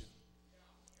position.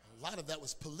 A lot of that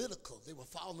was political. They were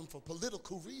following him for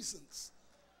political reasons.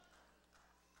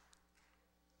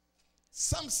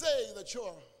 Some say that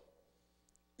you're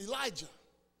Elijah.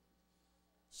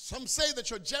 Some say that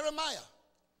you're Jeremiah.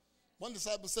 One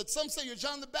disciple said, some say you're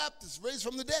John the Baptist, raised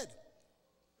from the dead.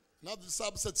 Another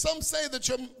disciple said, some say that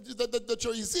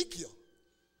you're Ezekiel,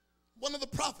 one of the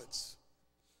prophets.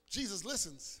 Jesus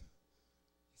listens.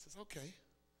 He says, okay,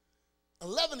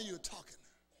 11 of you are talking.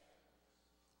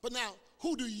 But now,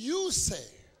 who do you say?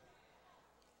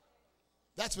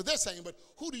 That's what they're saying, but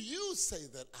who do you say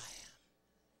that I am?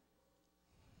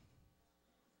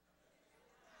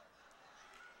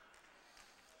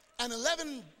 And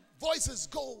 11 voices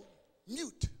go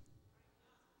mute.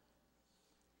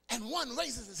 And one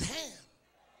raises his hand.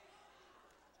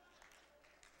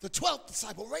 The 12th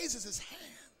disciple raises his hand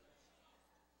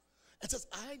and says,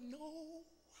 I know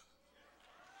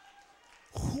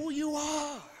who you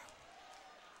are.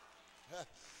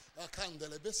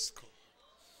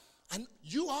 And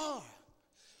you are.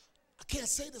 I can't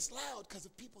say this loud because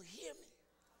if people hear me,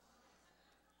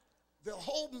 they'll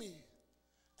hold me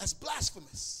as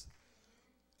blasphemous.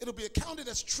 It'll be accounted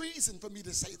as treason for me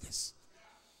to say this.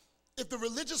 If the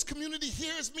religious community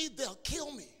hears me, they'll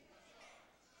kill me.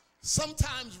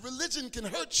 Sometimes religion can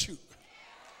hurt you,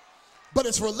 but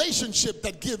it's relationship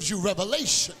that gives you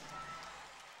revelation.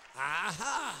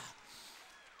 Aha.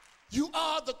 You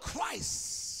are the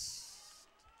Christ.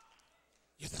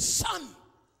 You're the Son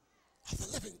of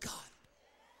the living God.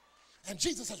 And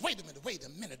Jesus says, wait a minute.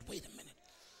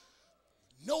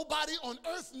 Nobody on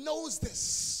earth knows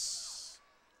this.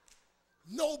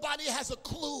 Nobody has a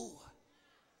clue.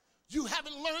 You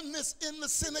haven't learned this in the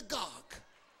synagogue.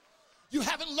 You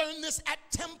haven't learned this at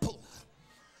temple.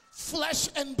 Flesh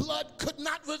and blood could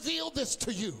not reveal this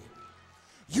to you.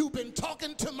 You've been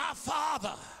talking to my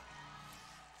Father.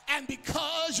 And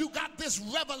because you got this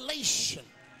revelation,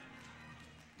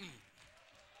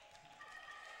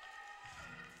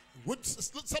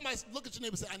 somebody look at your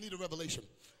neighbor and say, I need a revelation.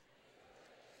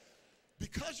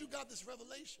 Because you got this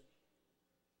revelation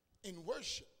in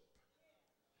worship,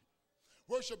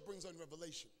 worship brings on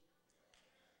revelation.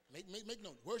 Make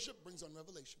note, worship brings on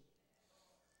revelation.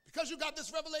 Because you got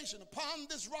this revelation, upon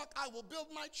this rock I will build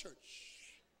my church,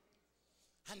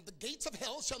 and the gates of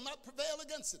hell shall not prevail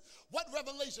against it. What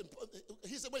revelation?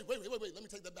 He said, wait, let me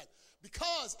take that back.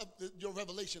 Because of your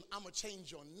revelation, I'm going to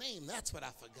change your name. That's what I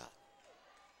forgot.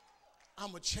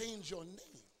 I'm going to change your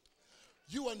name.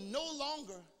 You are no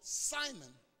longer Simon,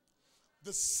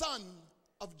 the son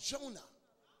of Jonah.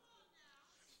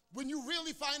 When you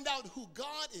really find out who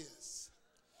God is,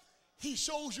 he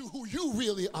shows you who you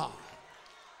really are.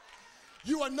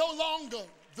 You are no longer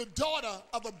the daughter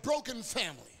of a broken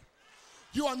family.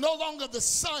 You are no longer the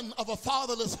son of a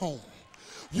fatherless home.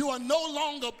 You are no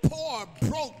longer poor,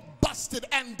 broke, busted,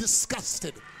 and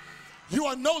disgusted. You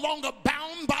are no longer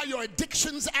bound by your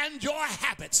addictions and your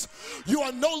habits. You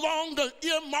are no longer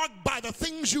earmarked by the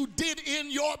things you did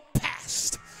in your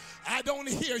past. I don't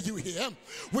hear you here.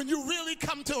 When you really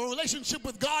come to a relationship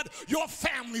with God, your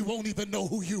family won't even know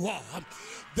who you are.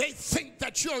 They think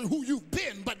that you're who you've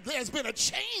been, but there's been a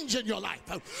change in your life.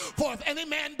 For if any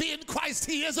man be in Christ,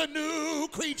 he is a new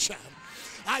creature.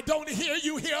 I don't hear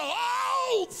you here.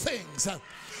 All things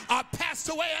are passed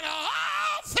away, and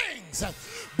all things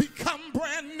become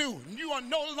brand new. You are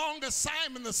no longer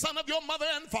Simon, the son of your mother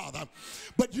and father,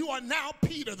 but you are now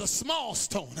Peter, the small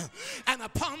stone. And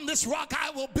upon this rock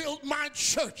I will build my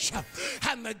church,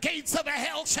 and the gates of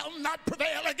hell shall not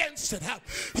prevail against it.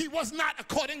 He was not,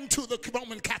 according to the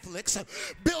Roman Catholics,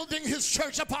 building his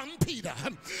church upon Peter.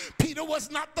 Peter was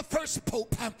not the first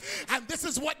pope, and this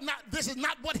is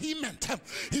not what he meant.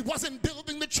 He wasn't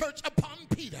building the church upon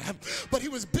Peter, but he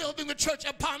was building the church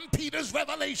upon Peter's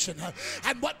revelation.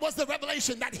 And what was the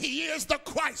revelation? That he is the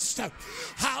Christ.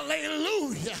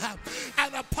 Hallelujah.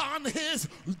 And upon his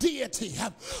deity,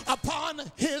 upon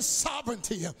his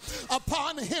sovereignty,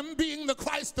 upon him being the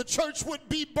Christ, the church would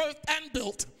be birthed and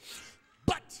built.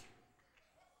 But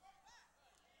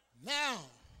now,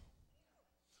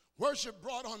 worship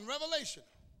brought on revelation.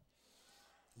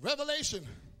 Revelation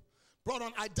brought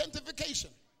on identification.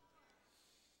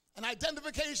 And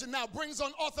identification now brings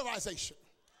on authorization.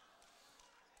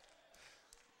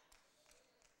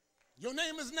 Your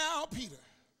name is now Peter.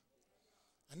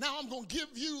 And now I'm going to give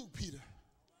you, Peter,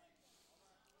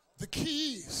 the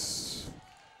keys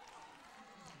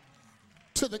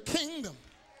to the kingdom.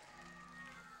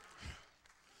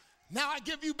 Now I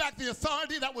give you back the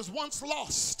authority that was once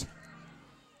lost.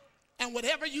 And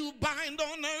whatever you bind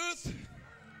on earth,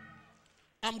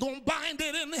 I'm going to bind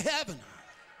it in heaven.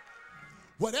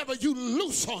 Whatever you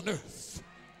loose on earth.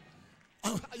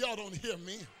 Y'all don't hear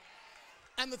me.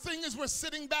 And the thing is, we're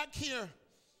sitting back here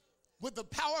with the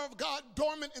power of God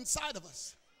dormant inside of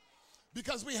us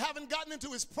because we haven't gotten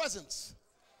into his presence.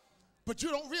 But you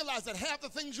don't realize that half the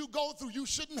things you go through, you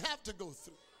shouldn't have to go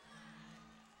through.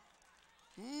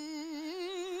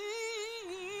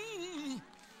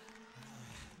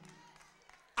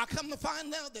 I come to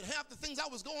find out that half the things I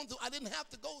was going through, I didn't have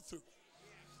to go through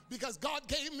because God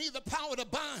gave me the power to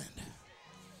bind.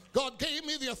 God gave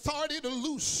me the authority to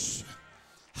loose.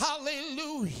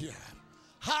 Hallelujah.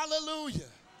 Hallelujah.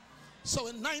 So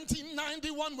in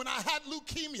 1991, when I had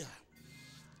leukemia,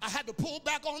 I had to pull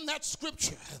back on that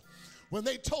scripture. When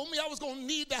they told me I was going to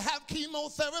need to have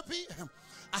chemotherapy,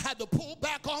 I had to pull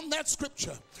back on that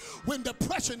scripture. When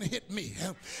depression hit me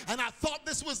and I thought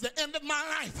this was the end of my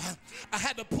life, I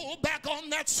had to pull back on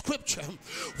that scripture.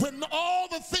 When all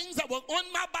the things that were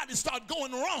on my body started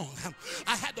going wrong,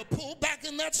 I had to pull back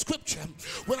in that scripture.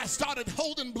 When I started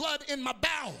holding blood in my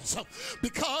bowels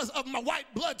because of my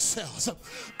white blood cells,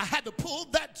 I had to pull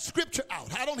that scripture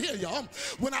out. I don't hear y'all.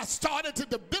 When I started to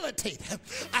debilitate,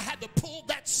 I had to pull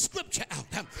that scripture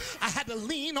out. I had to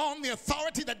lean on the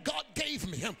authority that God gave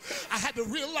me. I had to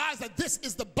realize that this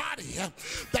is the body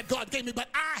that God gave me, but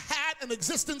I had an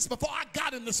existence before I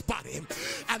got in this body,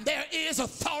 and there is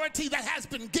authority that has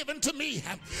been given to me,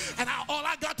 and all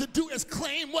I got to do is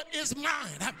claim what is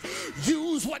mine,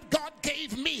 use what God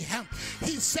gave me.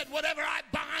 He said whatever I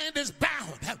bind is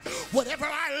bound, whatever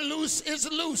I loose is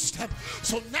loosed.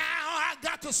 So now I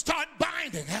got to start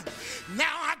binding.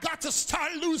 Now I got to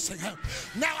start loosing.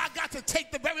 Now I got to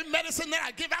take the very medicine that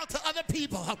I give out to other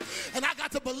people, and I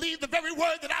got to believe the very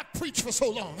word that I preach for so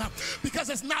long, because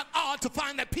it's not odd to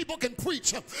find that people can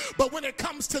preach, but when it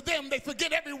comes to them, they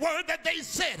forget every word that they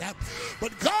said.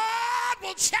 But God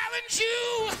will challenge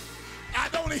you. I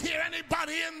don't hear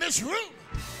anybody in this room.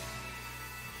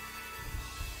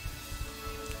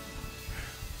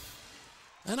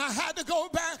 And I had to go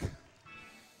back,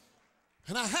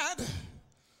 and I had to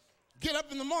get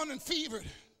up in the morning fevered,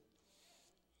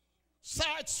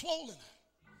 side swollen,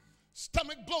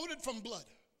 stomach bloated from blood.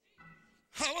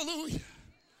 Hallelujah.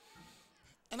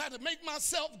 And I had to make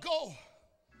myself go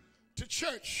to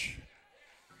church.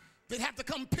 They'd have to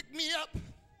come pick me up,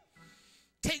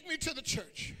 take me to the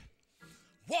church,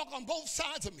 walk on both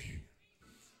sides of me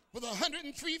with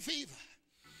 103 fever,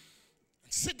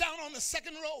 and sit down on the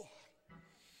second row.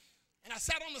 And I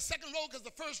sat on the second row because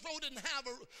the first row didn't have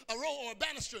a row or a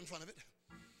banister in front of it.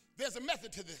 There's a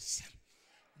method to this.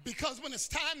 Because when it's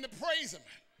time to praise him,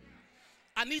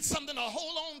 I need something to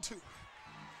hold on to.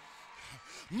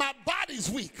 My body's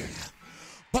weak,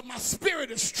 but my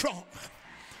spirit is strong.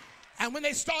 And when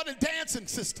they started dancing,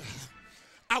 sister,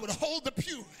 I would hold the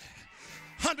pew,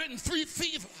 103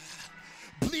 fever,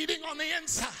 bleeding on the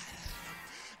inside,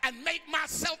 and make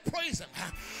myself praise him.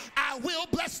 I will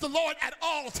bless the Lord at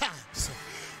all times.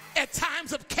 At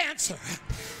times of cancer,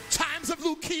 times of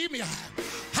leukemia,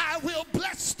 I will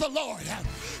bless the Lord.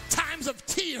 Times of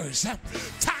tears,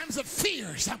 times of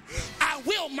fears, I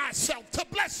will myself to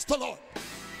bless the Lord.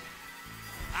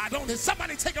 I don't need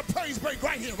somebody take a praise break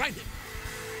right here, right here.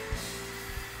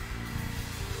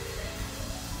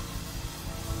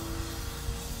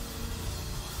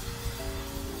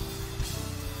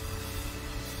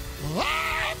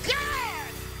 Oh, God!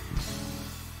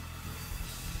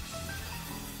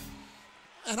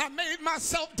 And I made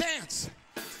myself dance.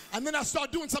 And then I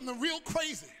started doing something real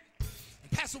crazy.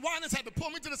 And Pastor Winans had to pull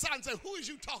me to the side and say, who is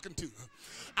you talking to?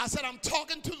 I said, I'm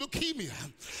talking to leukemia.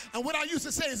 And what I used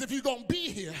to say is, if you're going to be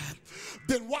here,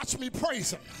 then watch me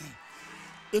praise him.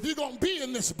 If you're going to be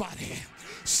in this body,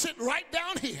 sit right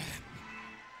down here.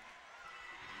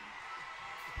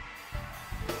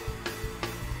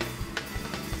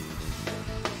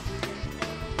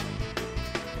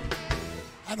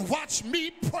 And watch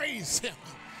me praise him.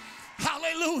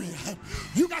 Hallelujah.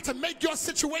 You got to make your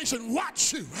situation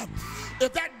watch you.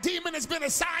 If that demon has been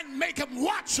assigned, make him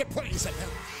watch you praise him.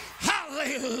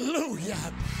 Hallelujah.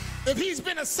 If he's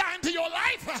been assigned to your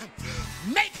life,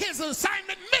 make his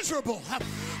assignment miserable.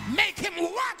 Make him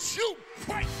watch you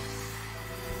praise.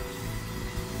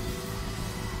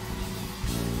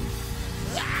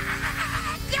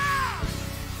 Ah, God.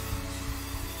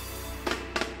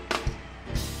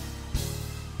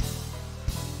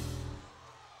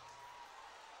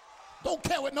 Don't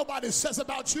care what nobody says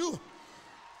about you.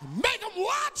 Make them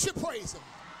watch you praise him.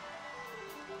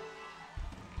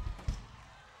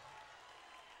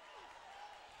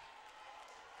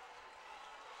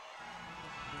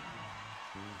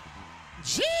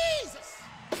 Jesus.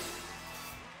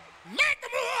 Make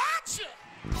them watch you.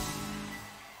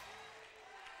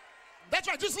 That's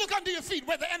right. Just look under your feet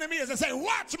where the enemy is and say,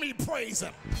 watch me praise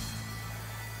him.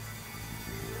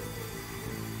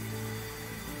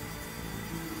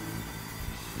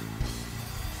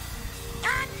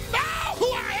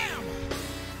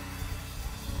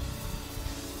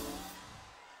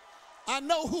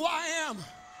 know who I am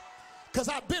because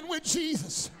I've been with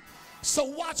Jesus. So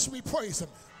watch me praise him.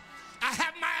 I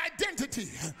have my identity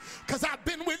because I've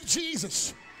been with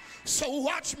Jesus. So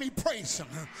watch me praise him.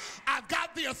 I've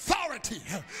got the authority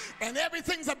and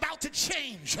everything's about to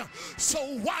change.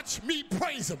 So watch me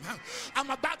praise him. I'm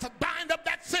about to bind up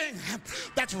that thing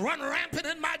that's run rampant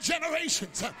in my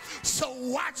generations. So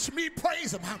watch me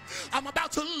praise him. I'm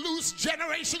about to loose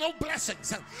generational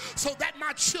blessings so that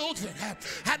my children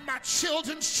and my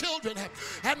children's children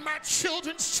and my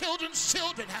children's children's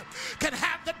children can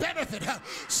have the benefit.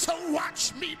 So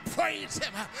watch me praise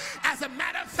him. As a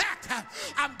matter of fact,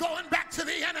 I'm going back to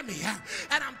the enemy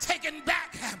and I'm taking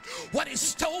back what he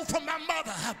stole from my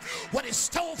mother, what he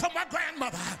stole from my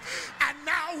grandmother, and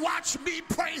now watch me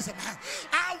praise him.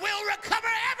 I will recover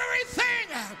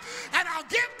everything and I'll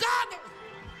give God,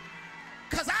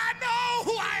 because I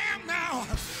know who I am now.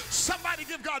 Somebody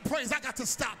give God praise. I got to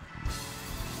stop.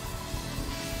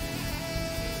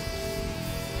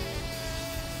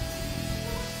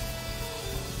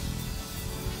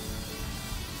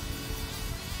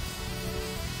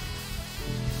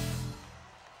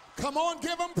 Come on,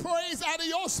 give him praise out of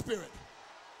your spirit.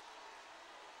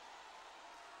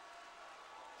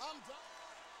 I'm done.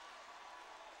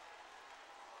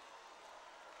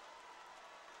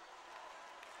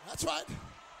 That's right.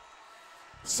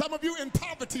 Some of you in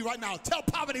poverty right now, tell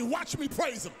poverty, watch me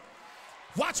praise him.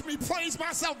 Watch me praise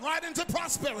myself right into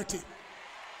prosperity.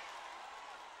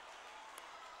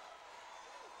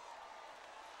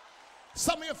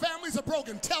 Some of your families are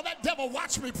broken. Tell that devil,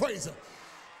 watch me praise him.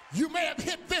 You may have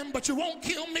hit them, but you won't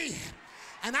kill me.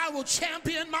 And I will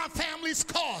champion my family's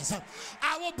cause.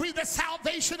 I will be the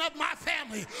salvation of my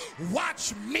family.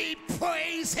 Watch me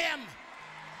praise him.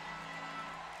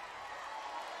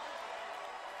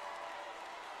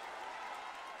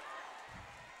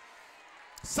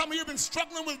 Some of you have been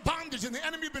struggling with bondage and the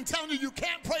enemy has been telling you you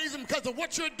can't praise him because of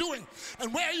what you're doing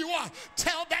and where you are.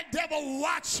 Tell that devil,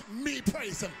 watch me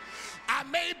praise him. I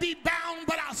may be bound,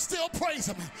 but I'll still praise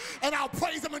him. And I'll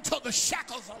praise him until the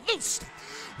shackles are loosed.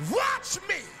 Watch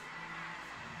me.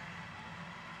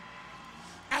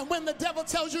 And when the devil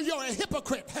tells you you're a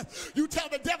hypocrite, you tell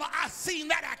the devil, I've seen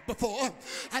that act before.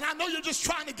 And I know you're just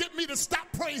trying to get me to stop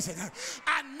praising.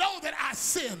 I know that I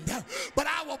sinned, but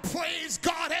I will praise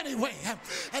God anyway.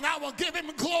 And I will give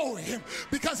him glory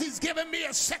because he's given me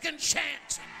a second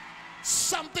chance.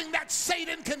 Something that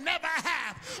Satan can never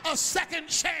have, a second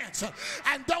chance.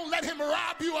 And don't let him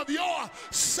rob you of your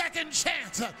second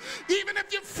chance. Even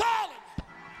if you've fallen,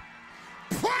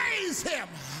 praise him.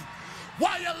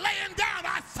 While you're laying down,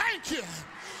 I thank you.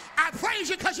 I praise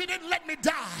you because you didn't let me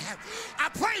die. I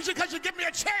praise you because you give me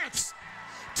a chance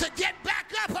to get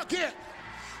back up again.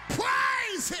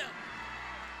 Praise him.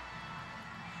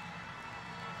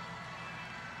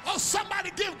 Oh,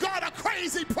 somebody give God a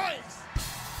crazy praise.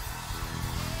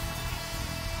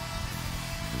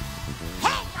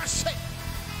 Oh, my shit.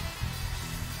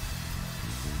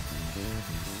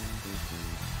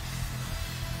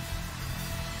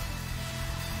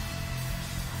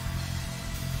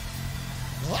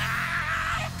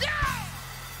 Wow, God.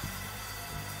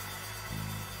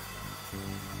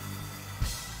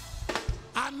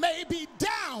 I may be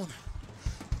down,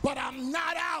 but I'm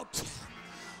not out,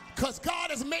 because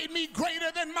God has made me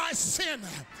greater than my sin.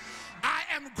 I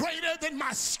am greater than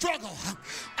my struggle.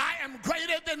 I am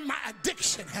greater than my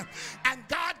addiction. And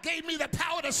God gave me the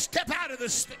power to step out of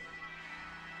this thing.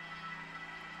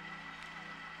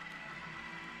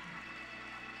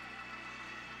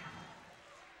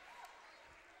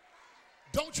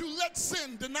 Don't you let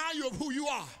sin deny you of who you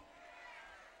are.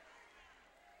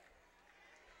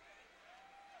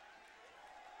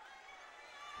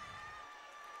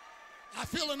 I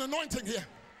feel an anointing here.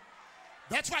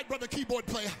 That's right, brother keyboard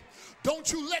player.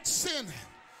 Don't you let sin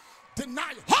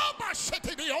deny you.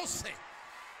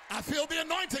 I feel the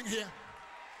anointing here.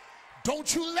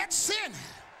 Don't you let sin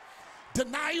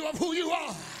deny you of who you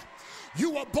are.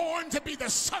 You were born to be the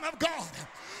Son of God.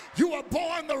 You were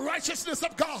born the righteousness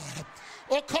of God.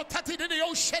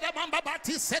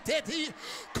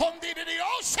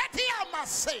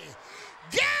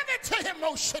 Give it to him.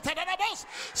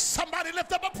 Somebody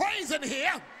lift up a praise in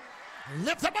here.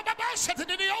 Lift up a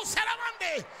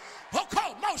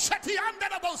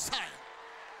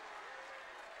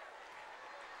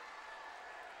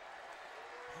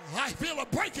I feel a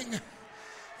breaking.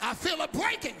 I feel a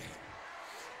breaking.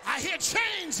 I hear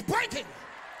chains breaking.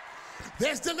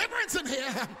 There's deliverance in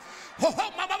here.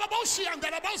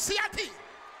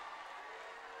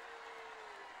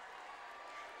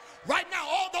 Right now,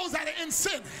 all those that are in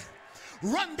sin,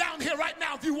 Run down here right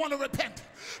now if you want to repent.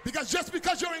 Because just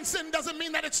because you're in sin doesn't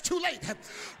mean that it's too late.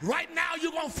 Right now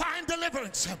you're going to find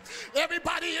deliverance.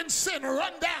 Everybody in sin,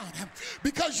 run down,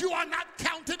 because you are not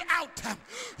counted out.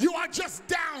 You are just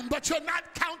down, but you're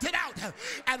not counted out.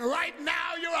 And right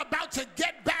now you're about to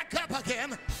get back up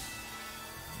again.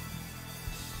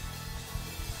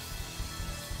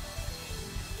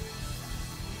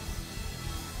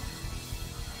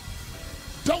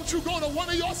 Don't you go to one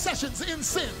of your sessions in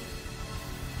sin.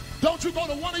 Don't you go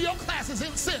to one of your classes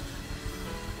in sin.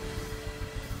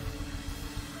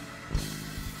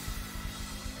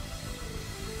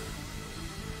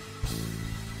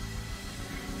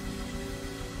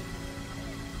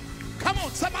 Come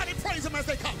on, somebody praise them as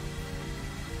they come.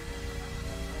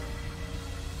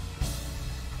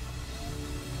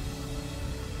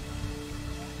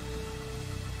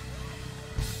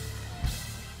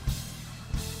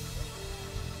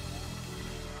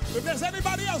 If there's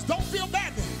anybody else, don't feel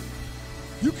bad.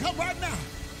 You come right now.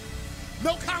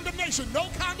 No condemnation, no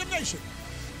condemnation.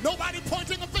 Nobody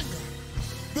pointing a finger.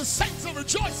 The saints are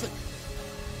rejoicing.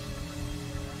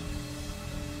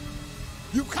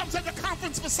 You come to the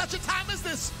conference for such a time as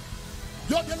this.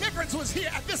 Your deliverance was here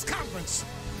at this conference.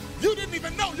 You didn't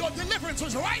even know your deliverance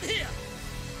was right here.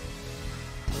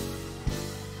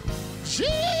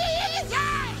 Jesus!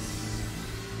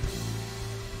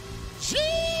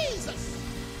 Jesus!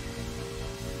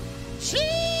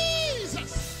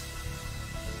 Jesus!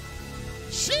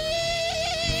 Jesus!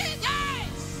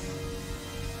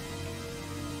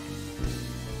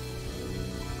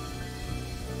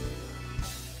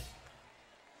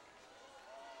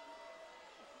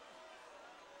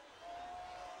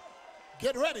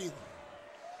 Get ready.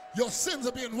 Your sins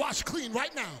are being washed clean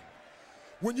right now.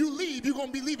 When you leave, you're going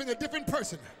to be leaving a different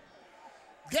person.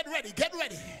 Get ready, get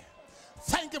ready.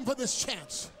 Thank him for this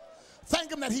chance.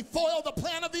 Thank him that he foiled the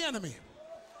plan of the enemy.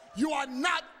 You are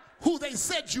not who they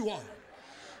said you are.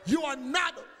 You are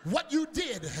not what you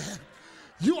did.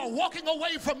 You are walking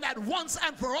away from that once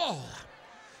and for all.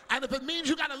 And if it means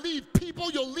you got to leave people,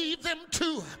 you'll leave them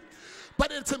too.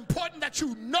 But it's important that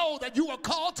you know that you are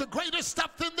called to greater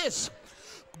stuff than this.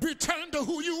 Return to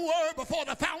who you were before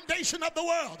the foundation of the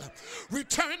world.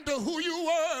 Return to who you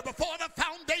were before the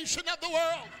foundation of the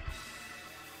world.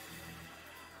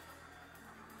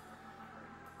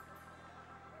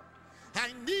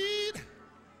 I need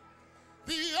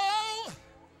thee, oh,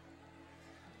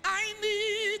 I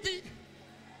need thee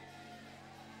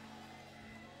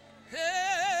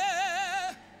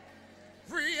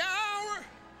every hour.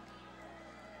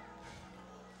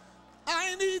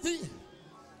 I need thee.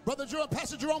 Brother Jerome,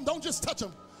 Pastor Jerome, don't just touch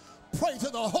him. Pray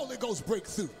till the Holy Ghost break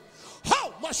through.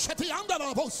 Oh,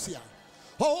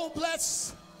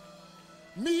 bless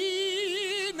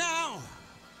me now,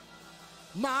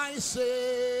 my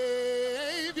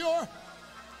Savior.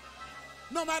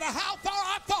 No matter how far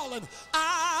I've fallen,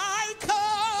 I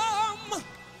come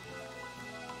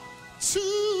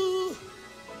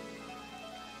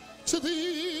to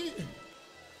thee.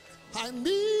 I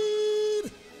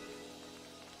need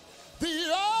thee,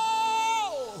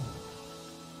 oh,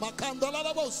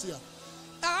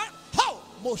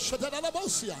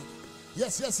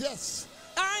 yes, yes, yes.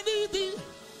 I need thee.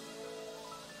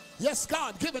 Yes,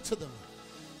 God, give it to them.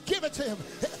 Give it to him.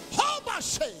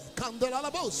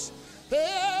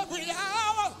 Every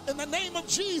hour in the name of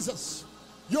Jesus,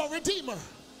 your Redeemer,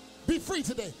 be free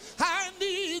today. I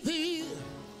need thee.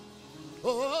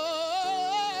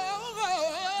 Oh,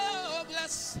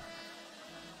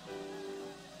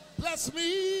 bless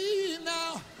me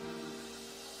now.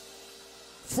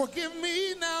 Forgive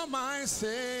me now, my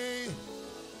Savior.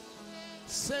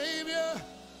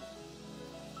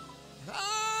 I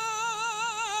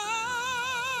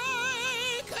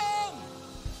come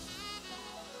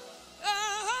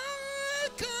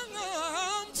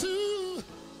to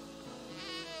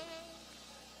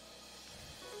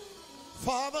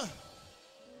Father.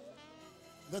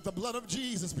 Let the blood of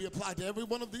Jesus be applied to every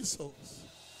one of these souls.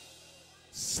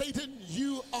 Satan,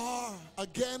 you are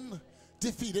again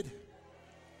defeated.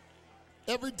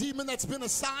 Every demon that's been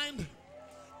assigned,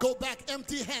 go back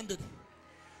empty-handed.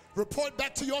 Report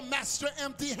back to your master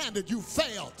empty-handed. You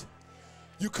failed.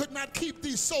 You could not keep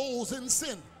these souls in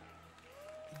sin.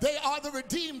 They are the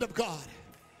redeemed of God.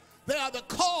 They are the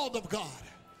called of God.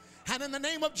 And in the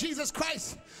name of Jesus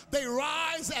Christ, they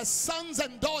rise as sons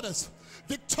and daughters,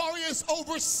 victorious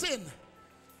over sin.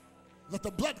 Let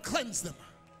the blood cleanse them.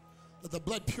 Let the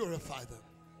blood purify them.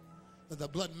 Let the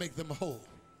blood make them whole.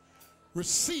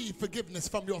 Receive forgiveness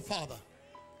from your Father.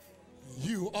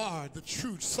 You are the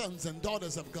true sons and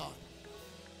daughters of God.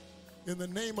 In the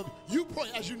name of, you pray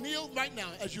as you kneel right now,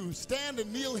 as you stand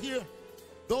and kneel here,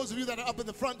 Those of you that are up in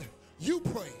the front, you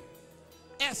pray.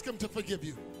 Ask him to forgive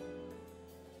you.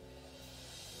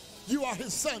 You are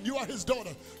his son. You are his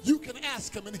daughter. You can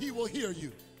ask him and he will hear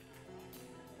you.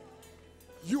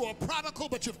 You are prodigal,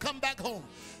 but you've come back home.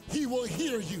 He will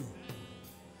hear you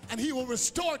and he will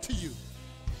restore to you.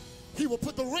 He will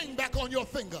put the ring back on your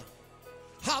finger.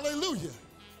 Hallelujah.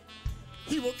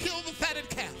 He will kill the fatted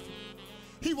calf.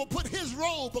 He will put his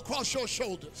robe across your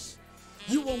shoulders.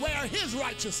 You will wear his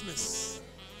righteousness.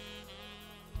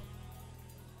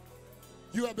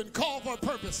 You have been called for a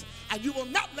purpose, and you will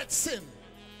not let sin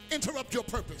interrupt your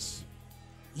purpose.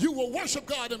 You will worship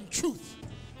God in truth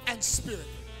and spirit.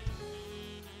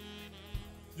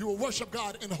 You will worship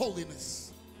God in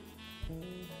holiness.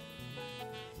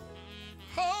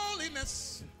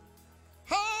 Holiness,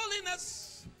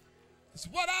 holiness is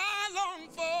what I long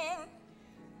for.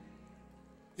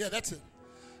 Yeah, that's it.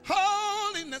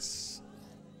 Holiness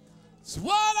is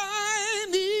what I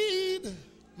need.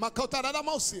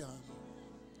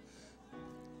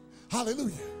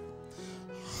 Hallelujah.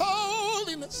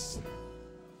 Holiness,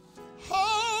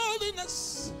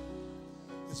 holiness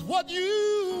is what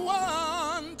you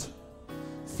want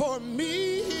for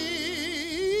me.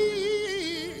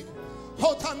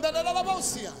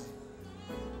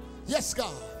 Yes,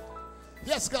 God.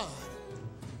 Yes, God.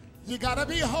 You gotta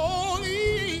be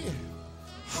holy.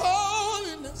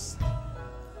 Holiness.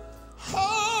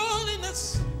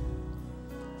 Holiness.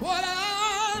 What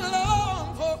I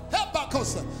long for.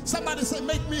 Somebody say,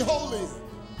 make me holy.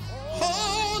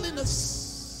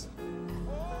 Holiness.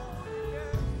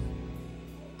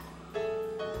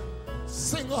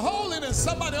 Sing holiness.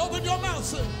 Somebody open your mouth.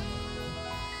 Sing.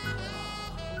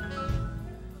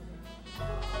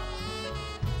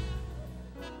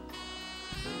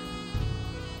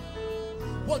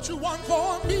 What you want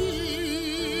for me.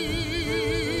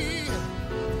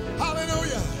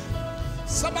 Hallelujah.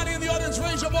 Somebody in the audience,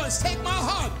 raise your voice. Take my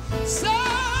heart. Say,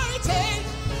 take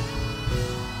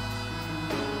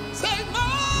my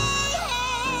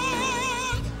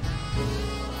heart.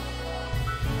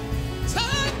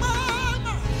 Take my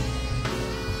mind.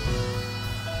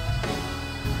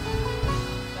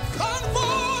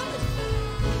 Conform.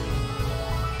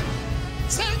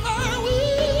 Take my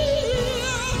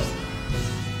will.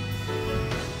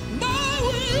 My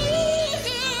will.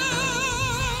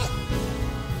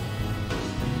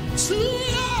 To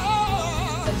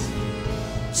yours.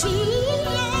 To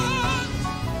yours.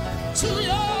 To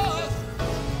yours.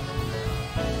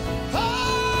 Oh,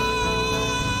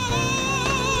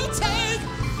 take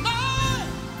my.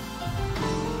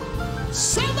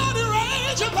 Somebody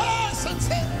raise your voice and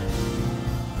say,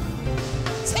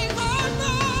 take my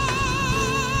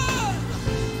mind.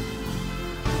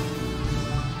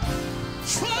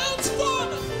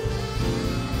 Transform it.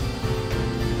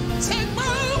 Take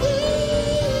my will.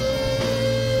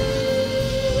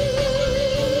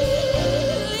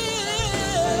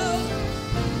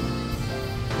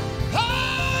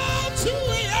 Oh, to you.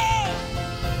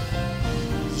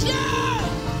 Yeah.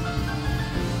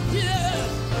 Yeah.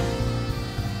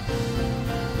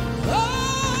 Oh,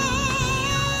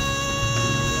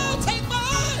 take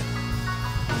my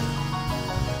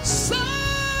side.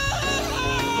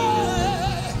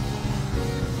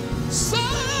 Side.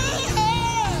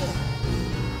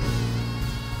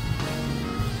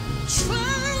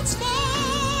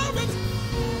 Transform it.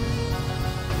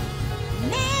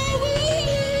 My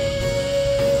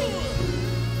will.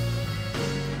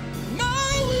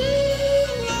 My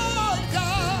will, Lord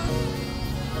God.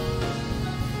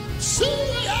 To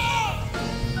yours.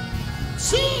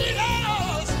 To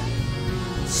yours.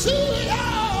 To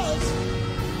yours.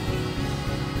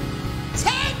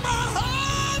 Take my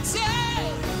heart, say.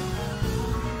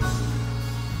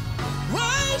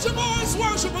 Raise your voice,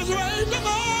 worshipers, raise your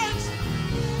voice.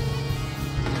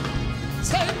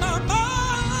 Take my mind.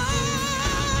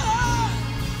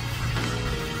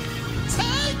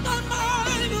 Take my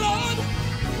mind, Lord.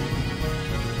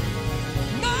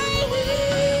 My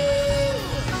will.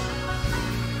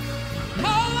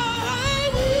 My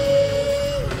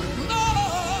will,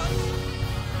 Lord.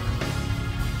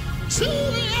 To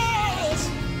yours.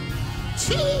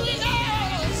 To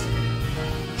yours.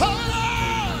 Oh,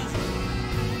 Lord.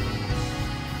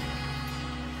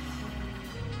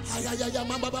 Ay, ay, ay, ay,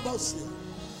 mama, baba, see.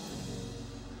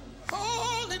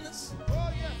 Holiness.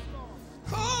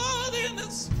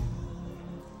 Holiness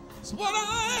is what I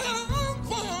long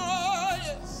for.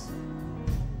 Yes.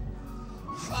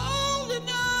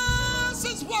 Holiness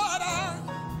is what I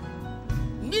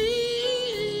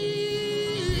need.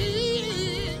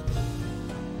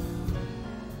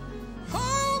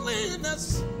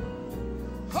 Holiness.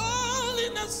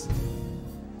 Holiness.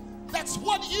 That's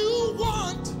what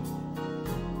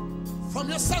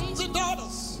your sons and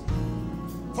daughters,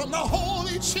 from the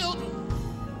holy children,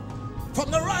 from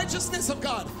the righteousness of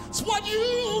God. It's what you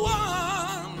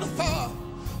want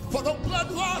for the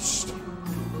blood-washed,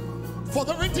 for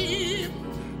the redeemed.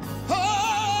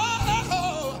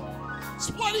 Oh, it's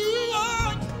what you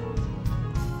want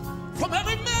from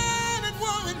every man and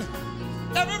woman,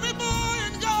 every boy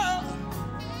and girl.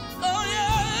 Oh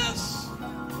yes,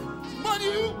 what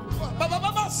you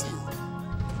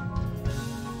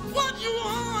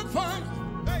want from,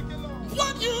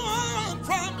 what you want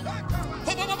from.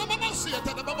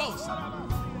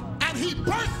 And he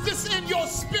birthed this in your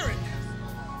spirit.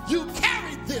 You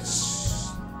carried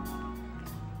this.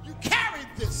 You carried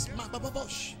this.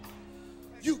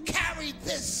 You carried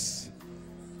this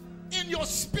in your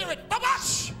spirit.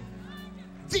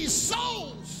 These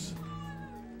souls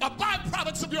are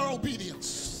byproducts of your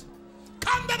obedience.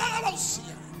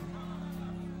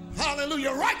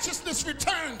 Hallelujah. Righteousness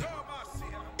returned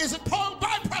is a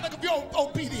byproduct of your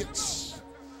obedience.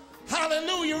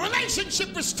 Hallelujah.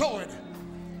 Relationship restored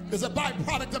is a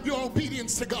byproduct of your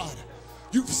obedience to God.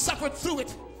 You've suffered through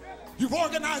it. You've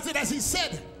organized it as he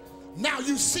said. Now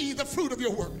you see the fruit of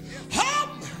your work.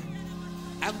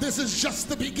 And this is just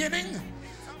the beginning.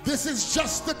 This is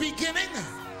just the beginning.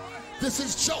 This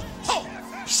is just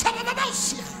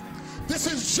this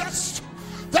is just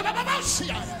the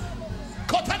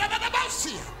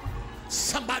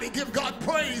somebody give God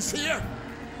praise here.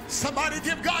 Somebody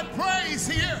give God praise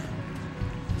here.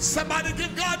 Somebody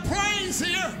give God praise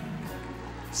here.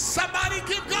 Somebody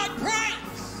give God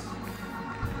praise.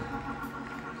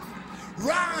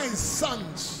 Rise,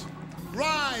 sons.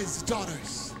 Rise,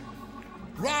 daughters.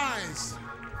 Rise,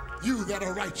 you that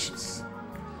are righteous.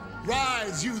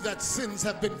 Rise, you that sins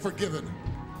have been forgiven.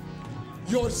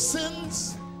 Your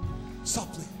sins,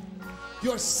 softly,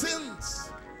 your sins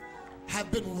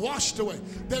have been washed away.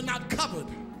 They're not covered.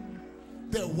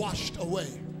 They're washed away.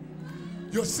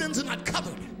 Your sins are not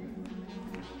covered.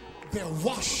 They're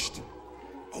washed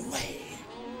away.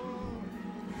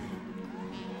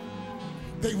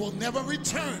 They will never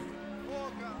return,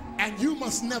 and you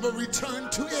must never return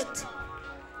to it.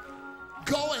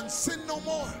 Go and sin no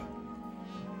more.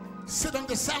 Sit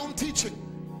under sound teaching.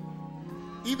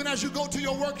 Even as you go to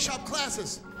your workshop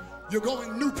classes, you're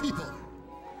going new people.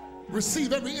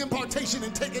 Receive every impartation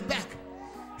and take it back.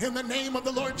 In the name of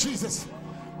the Lord Jesus.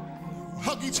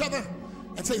 Hug each other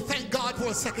and say, thank God for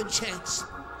a second chance.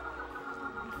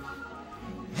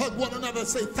 Hug one another and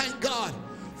say, thank God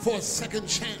for a second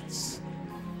chance.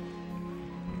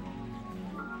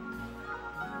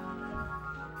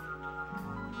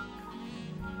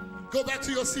 Go back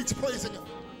to your seats praising him.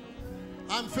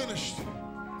 I'm finished.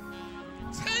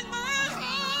 Take my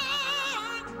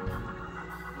heart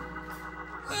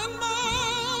and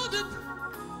mold it.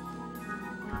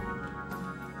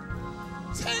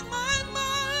 Take my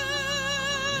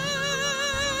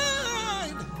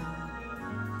mind,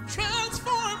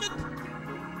 transform it.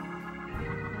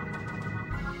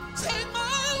 Take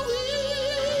my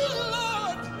will,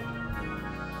 Lord,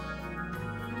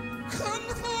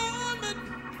 conform it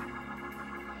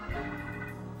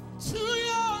to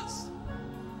yours,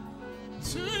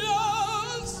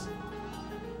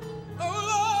 oh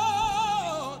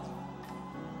Lord.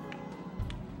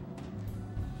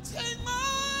 Take my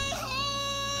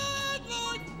heart,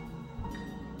 Lord,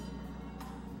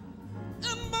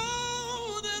 and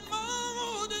mold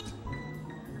it,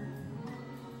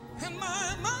 and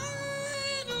my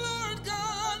mind, Lord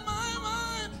God, my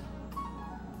mind.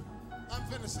 I'm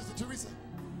finished, Sister Teresa.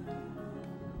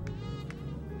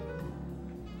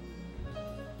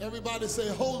 Everybody say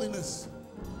holiness.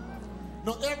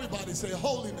 No, everybody say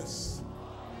holiness.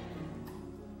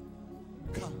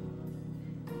 Come.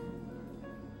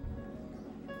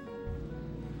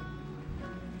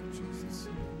 Jesus.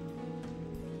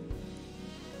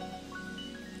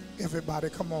 Everybody,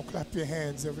 come on, clap your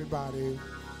hands, everybody.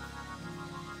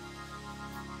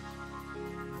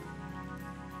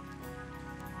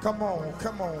 Come on,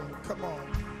 come on, come on.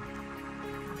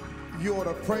 You ought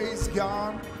to praise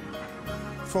God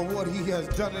for what he has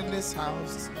done in this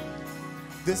house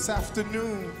this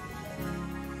afternoon.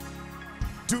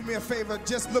 Do me a favor,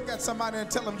 just look at somebody and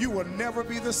tell them you will never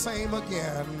be the same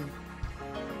again.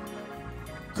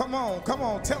 Come on,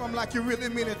 tell them like you really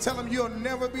mean it. Tell them you'll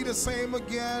never be the same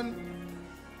again.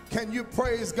 Can you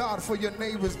praise God for your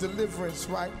neighbor's deliverance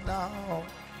right now?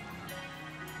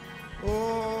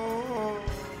 Oh.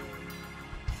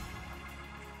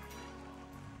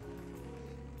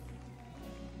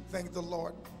 Thank the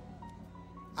Lord.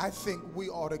 I think we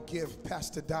ought to give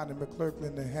Pastor Donnie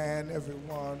McClurkin a hand,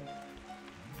 everyone.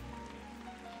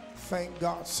 thank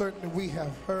God. Certainly we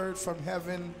have heard from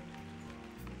heaven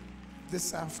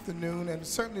this afternoon, and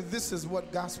certainly this is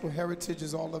what Gospel Heritage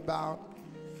is all about.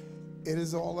 It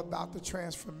is all about the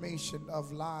transformation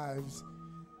of lives.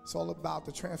 It's all about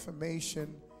the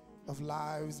transformation of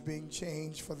lives being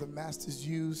changed for the Master's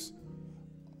use.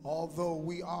 Although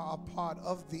we are a part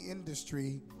of the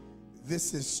industry,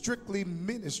 this is strictly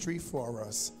ministry for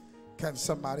us. Can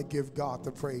somebody give God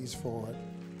the praise for it?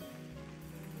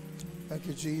 Thank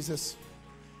you, Jesus.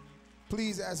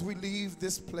 Please, as we leave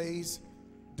this place,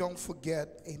 don't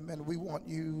forget, amen, we want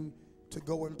you to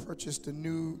go and purchase the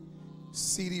new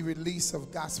CD release of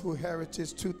Gospel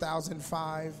Heritage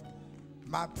 2005.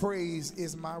 My praise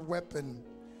is my weapon.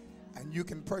 And you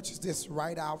can purchase this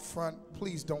right out front.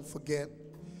 Please don't forget.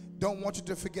 Don't want you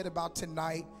to forget about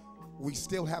tonight. We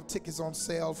still have tickets on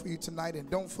sale for you tonight. And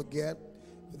don't forget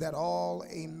that all,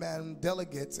 amen,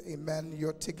 delegates, amen,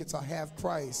 your tickets are half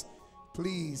price.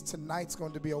 Please, tonight's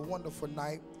going to be a wonderful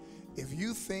night. If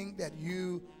you think that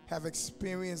you have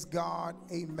experienced God,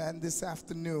 amen, this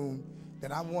afternoon,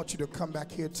 then I want you to come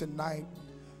back here tonight,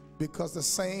 because the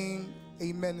same,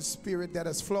 amen, spirit that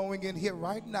is flowing in here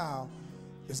right now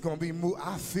is going to be moved.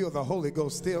 I feel the Holy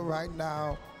Ghost still right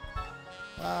now.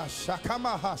 Oh,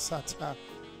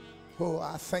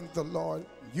 I thank the Lord.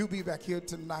 You be back here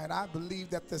tonight. I believe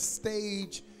that the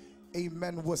stage,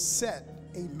 amen, was set,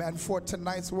 amen, for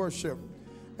tonight's worship.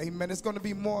 Amen. It's going to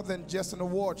be more than just an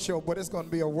award show, but it's going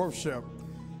to be a worship.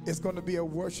 It's going to be a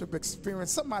worship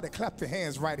experience. Somebody clap your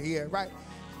hands right here, right?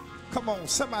 Come on,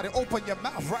 somebody open your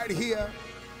mouth right here.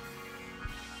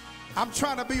 I'm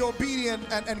trying to be obedient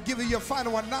and give you your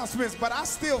final announcements, but I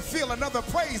still feel another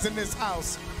praise in this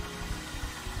house.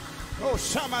 Oh,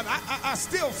 Shaman, I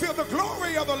still feel the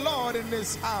glory of the Lord in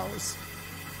this house.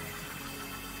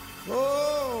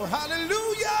 Oh,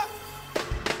 hallelujah.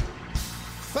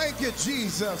 Thank you,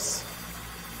 Jesus.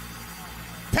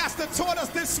 Pastor taught us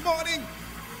this morning,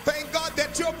 thank God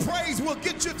that your praise will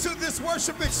get you to this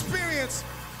worship experience.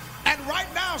 And right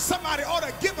now, somebody ought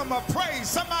to give him a praise.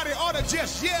 Somebody ought to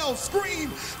just yell, scream,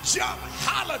 jump,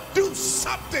 holler, do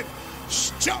something.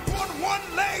 Jump on one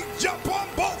leg, jump on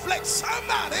both legs.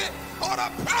 Somebody ought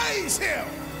to praise him.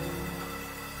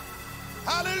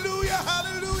 Hallelujah,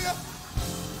 hallelujah.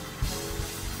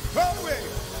 Glory.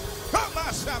 Come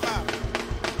on, somebody.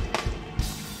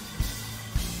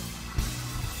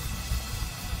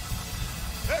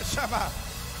 Hey, Shabbat.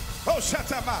 Oh,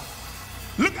 Shatama.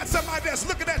 Look at somebody that's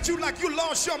looking at you like you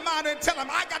lost your mind, and tell them,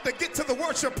 I got to get to the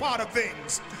worship part of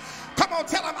things. Come on,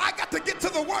 tell them, I got to get to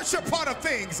the worship part of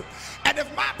things. And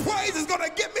if my praise is going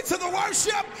to get me to the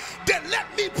worship, then let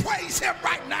me praise him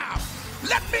right now.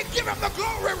 Let me give him the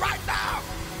glory right now.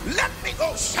 Let me,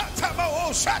 oh, Shatama,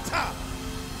 oh, Shata.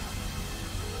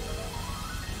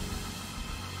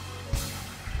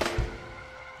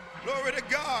 Glory to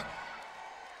God.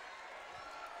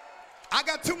 I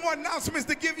got two more announcements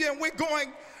to give you, and we're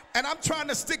going, and I'm trying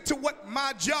to stick to what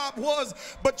my job was,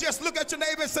 but just look at your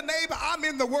neighbor and say, neighbor, I'm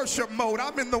in the worship mode.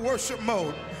 I'm in the worship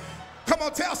mode. Come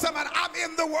on, tell somebody, I'm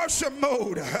in the worship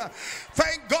mode.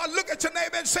 Thank God. Look at your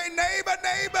neighbor and say, neighbor,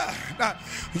 neighbor,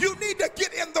 you need to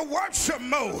get in the worship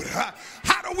mode.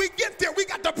 How do we get there? We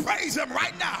got to praise him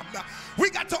right now. We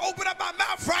got to open up our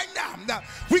mouth right now.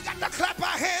 We got to clap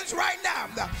our hands right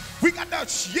now. We got to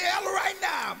yell right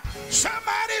now.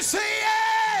 Somebody say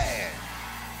yeah.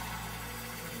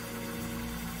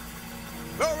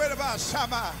 Glory to God,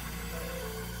 Shama.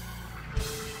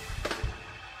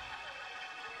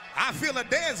 I feel a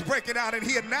dance breaking out in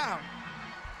here now.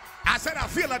 I said I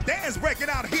feel a dance breaking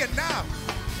out here now.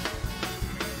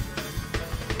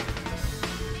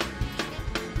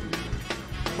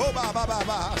 Oh, ba, ba, ba,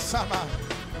 ba, sama.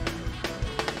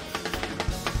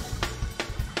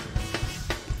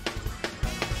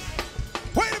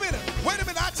 Wait a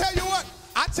minute, I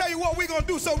tell you what we're going to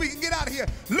do so we can get out of here.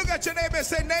 Look at your neighbor and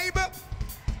say, neighbor,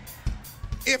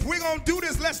 if we're going to do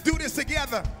this, let's do this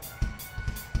together.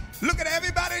 Look at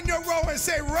everybody in your row and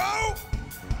say, row,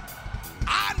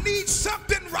 I need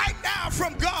something right now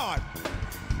from God.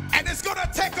 And it's going to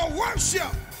take a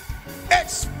worship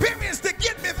experience to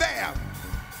get me there.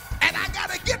 And I got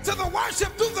to get to the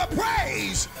worship through the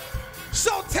praise.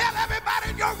 So tell everybody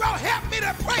in your row, help me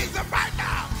to praise him right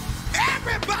now.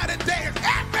 Everybody dance,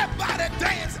 everybody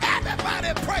dance,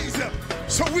 everybody praise him.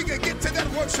 So we can get to that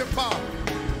worship part.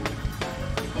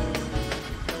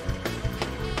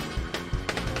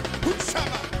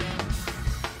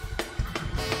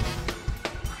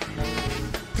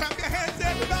 Clap your hands,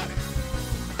 everybody.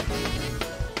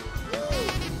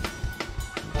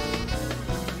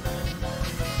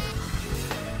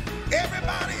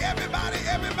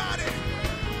 Everybody.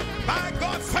 My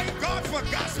God, thank God.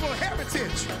 the gospel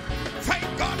heritage.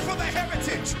 Thank God for the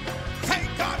heritage.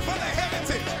 Thank God for the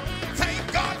heritage.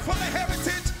 Thank God for the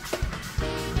heritage.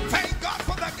 Thank God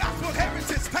for the gospel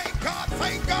heritage. Thank God,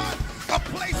 thank God. A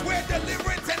place where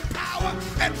deliverance and power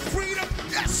and freedom.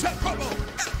 Yes, sir, come on.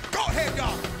 Go ahead,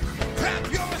 y'all.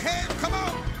 Clap your hands, come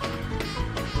on.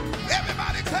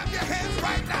 Everybody clap your hands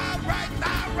right now, right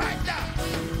now, right now.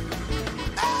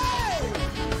 Hey!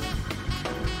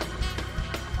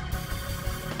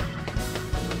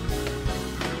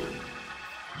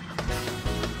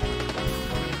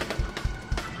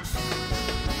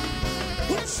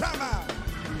 Shama.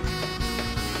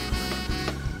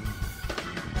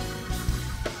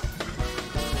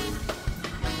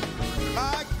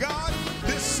 My God,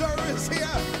 this service here.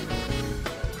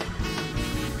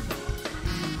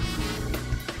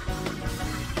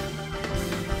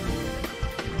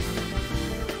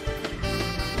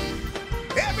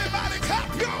 Everybody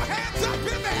clap your hands up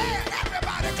in the air.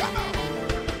 Everybody, come on.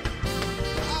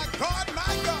 My God,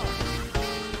 my God.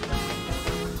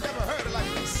 Never heard it like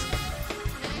this.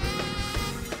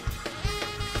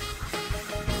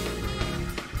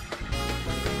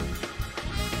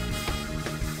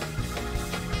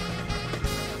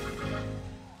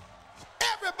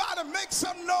 Everybody make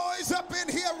some noise up in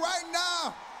here right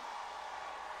now.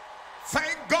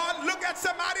 Thank God. Look at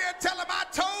somebody and tell them, I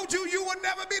told you, you will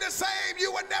never be the same.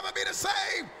 You will never be the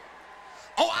same.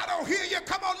 Oh, I don't hear you.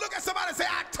 Come on, look at somebody and say,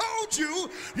 I told you,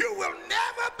 you will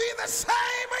never be the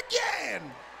same again.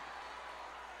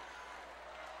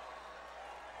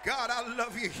 God, I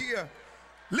love you here.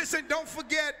 Listen, don't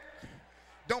forget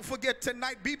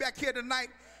tonight. Be back here tonight.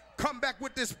 Come back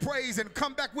with this praise and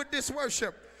come back with this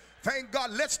worship. Thank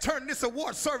God. Let's turn this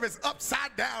award service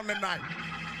upside down tonight.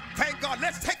 Thank God.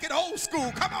 Let's take it old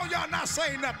school. Come on, y'all not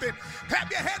saying nothing.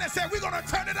 Clap your hand and say, we're going to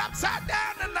turn it upside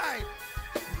down tonight.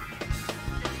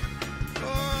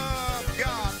 Oh,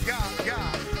 God, God,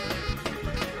 God.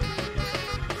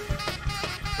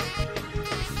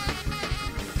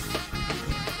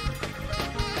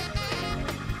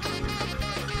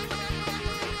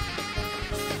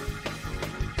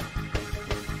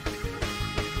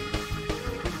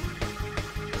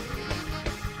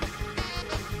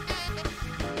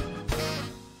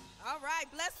 All right,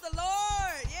 bless the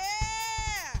Lord. Yeah.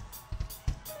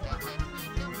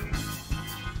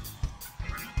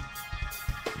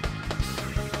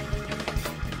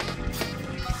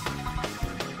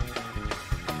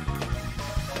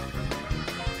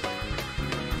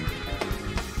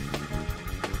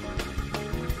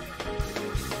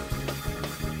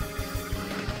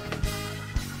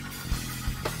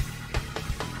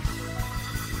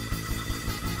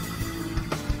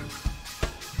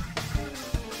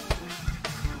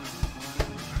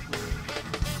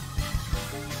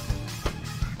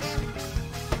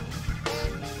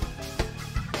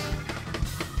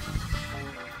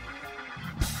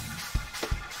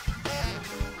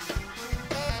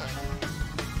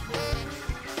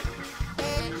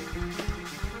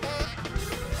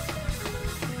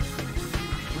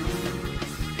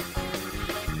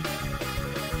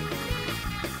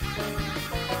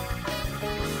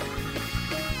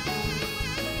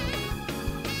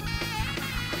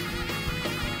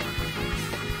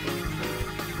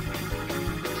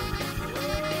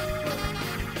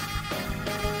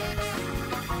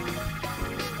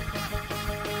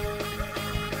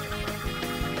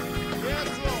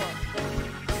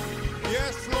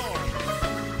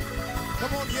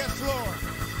 Yes, Lord.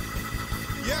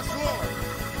 Yes, Lord.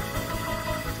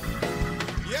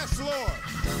 Yes, Lord.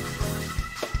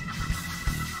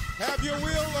 Have your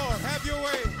will, Lord. Have your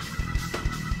way.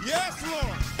 Yes,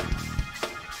 Lord.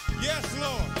 Yes,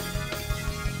 Lord.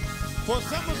 For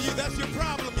some of you, that's your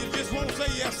problem. You just won't say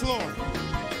yes, Lord.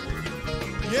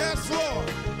 Yes, Lord.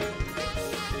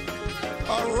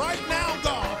 Right now,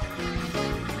 God.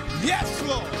 Yes,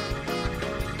 Lord.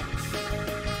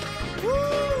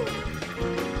 Woo!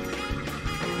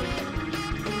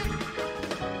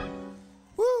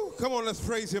 Woo! Come on, let's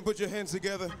praise him. Put your hands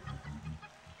together.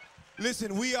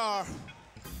 Listen, we are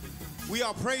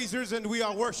praisers and we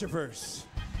are worshipers.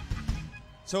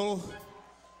 So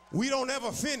we don't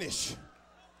ever finish.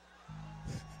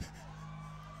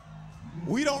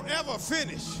 We don't ever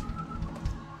finish.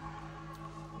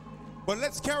 But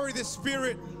let's carry this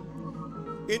spirit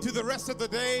into the rest of the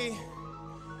day,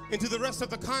 into the rest of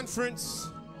the conference,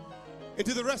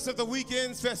 into the rest of the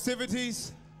weekend's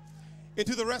festivities,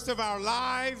 into the rest of our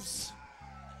lives.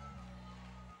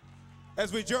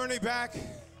 As we journey back,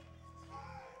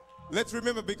 let's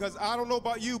remember, because I don't know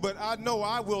about you, but I know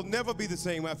I will never be the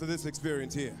same after this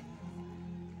experience here.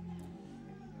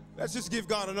 Let's just give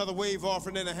God another wave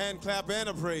offering and a hand clap and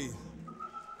a praise.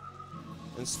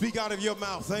 And speak out of your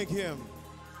mouth. Thank him.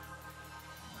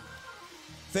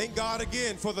 Thank God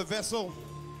again for the vessel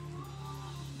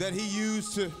that he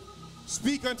used to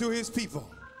speak unto his people.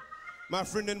 My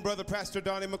friend and brother, Pastor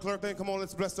Donnie McClurkin. Come on,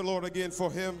 let's bless the Lord again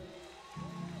for him.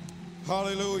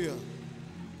 Hallelujah.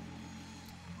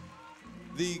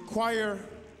 The choir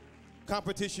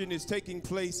competition is taking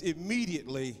place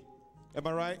immediately. Am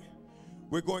I right?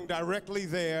 We're going directly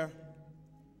there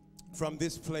from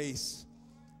this place.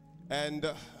 And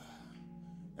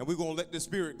we're going to let the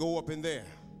Spirit go up in there.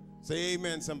 Say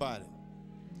amen, somebody.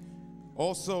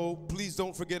 Also, please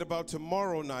don't forget about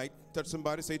tomorrow night. Touch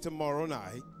somebody, say tomorrow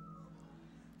night.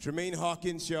 Tremaine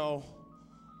Hawkins shall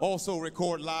also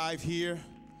record live here.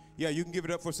 Yeah, you can give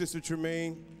it up for Sister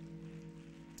Tremaine.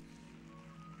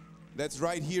 That's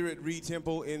right here at Reed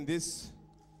Temple in this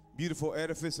beautiful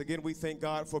edifice. Again, we thank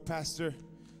God for Pastor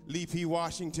Lee P.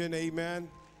 Washington. Amen.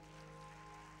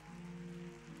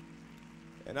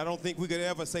 And I don't think we could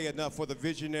ever say enough for the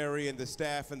visionary and the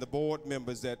staff and the board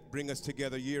members that bring us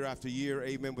together year after year.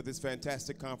 Amen. With this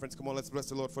fantastic conference. Come on, let's bless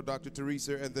the Lord for Dr.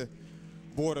 Teresa and the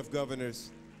Board of Governors.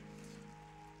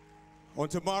 On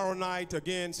tomorrow night,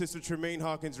 again, Sister Tremaine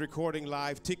Hawkins recording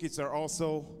live. Tickets are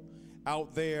also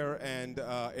out there, and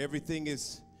everything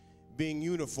is being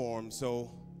uniform. So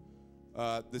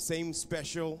the same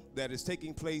special that is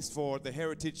taking place for the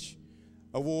Heritage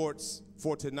Awards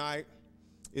for tonight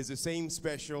is the same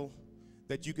special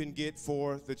that you can get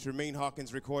for the Tremaine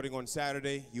Hawkins recording on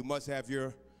Saturday. You must have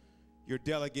your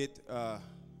delegate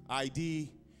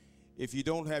ID. If you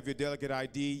don't have your delegate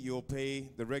ID, you'll pay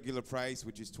the regular price,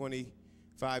 which is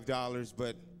 $25.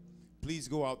 But please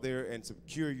go out there and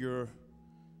secure your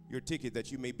ticket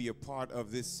that you may be a part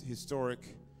of this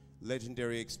historic,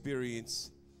 legendary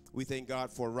experience. We thank God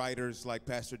for writers like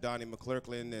Pastor Donnie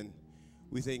McClurkin, and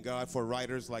we thank God for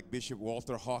writers like Bishop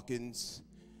Walter Hawkins.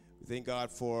 We thank God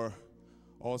for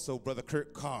also Brother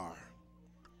Kirk Carr.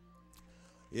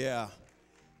 Yeah,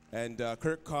 and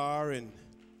Kirk Carr and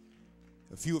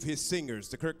a few of his singers.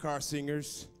 The Kirk Carr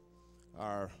singers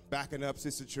are backing up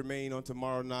Sister Tremaine on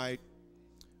tomorrow night,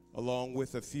 along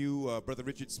with a few Brother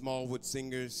Richard Smallwood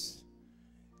singers,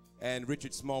 and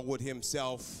Richard Smallwood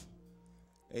himself,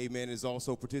 amen, is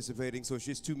also participating. So it's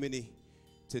just too many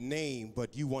to name,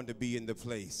 but you want to be in the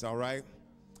place, all right?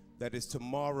 That is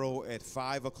tomorrow at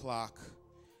 5 o'clock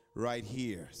right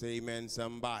here. Say amen,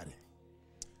 somebody.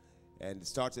 And it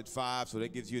starts at 5, so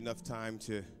that gives you enough time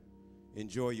to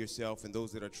enjoy yourself. And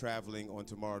those that are traveling on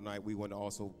tomorrow night, we want to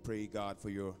also pray God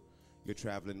for your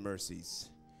traveling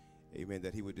mercies. Amen,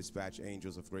 that he would dispatch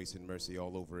angels of grace and mercy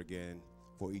all over again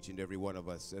for each and every one of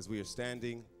us. As we are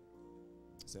standing,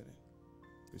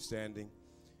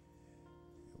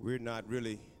 we're not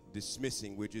really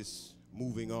dismissing, we're just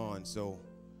moving on. So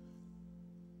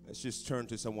let's just turn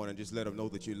to someone and just let them know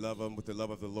that you love them with the love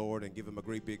of the Lord, and give them a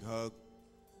great big hug.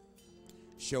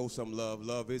 Show some love.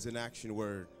 Love is an action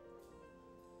word.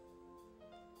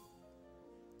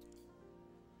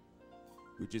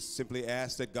 We just simply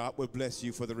ask that God would bless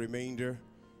you for the remainder,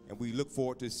 and we look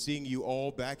forward to seeing you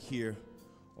all back here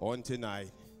on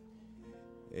tonight.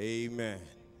 Amen.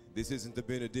 This isn't the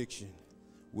benediction.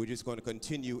 We're just going to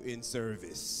continue in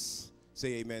service.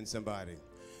 Say amen, somebody.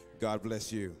 God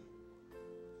bless you.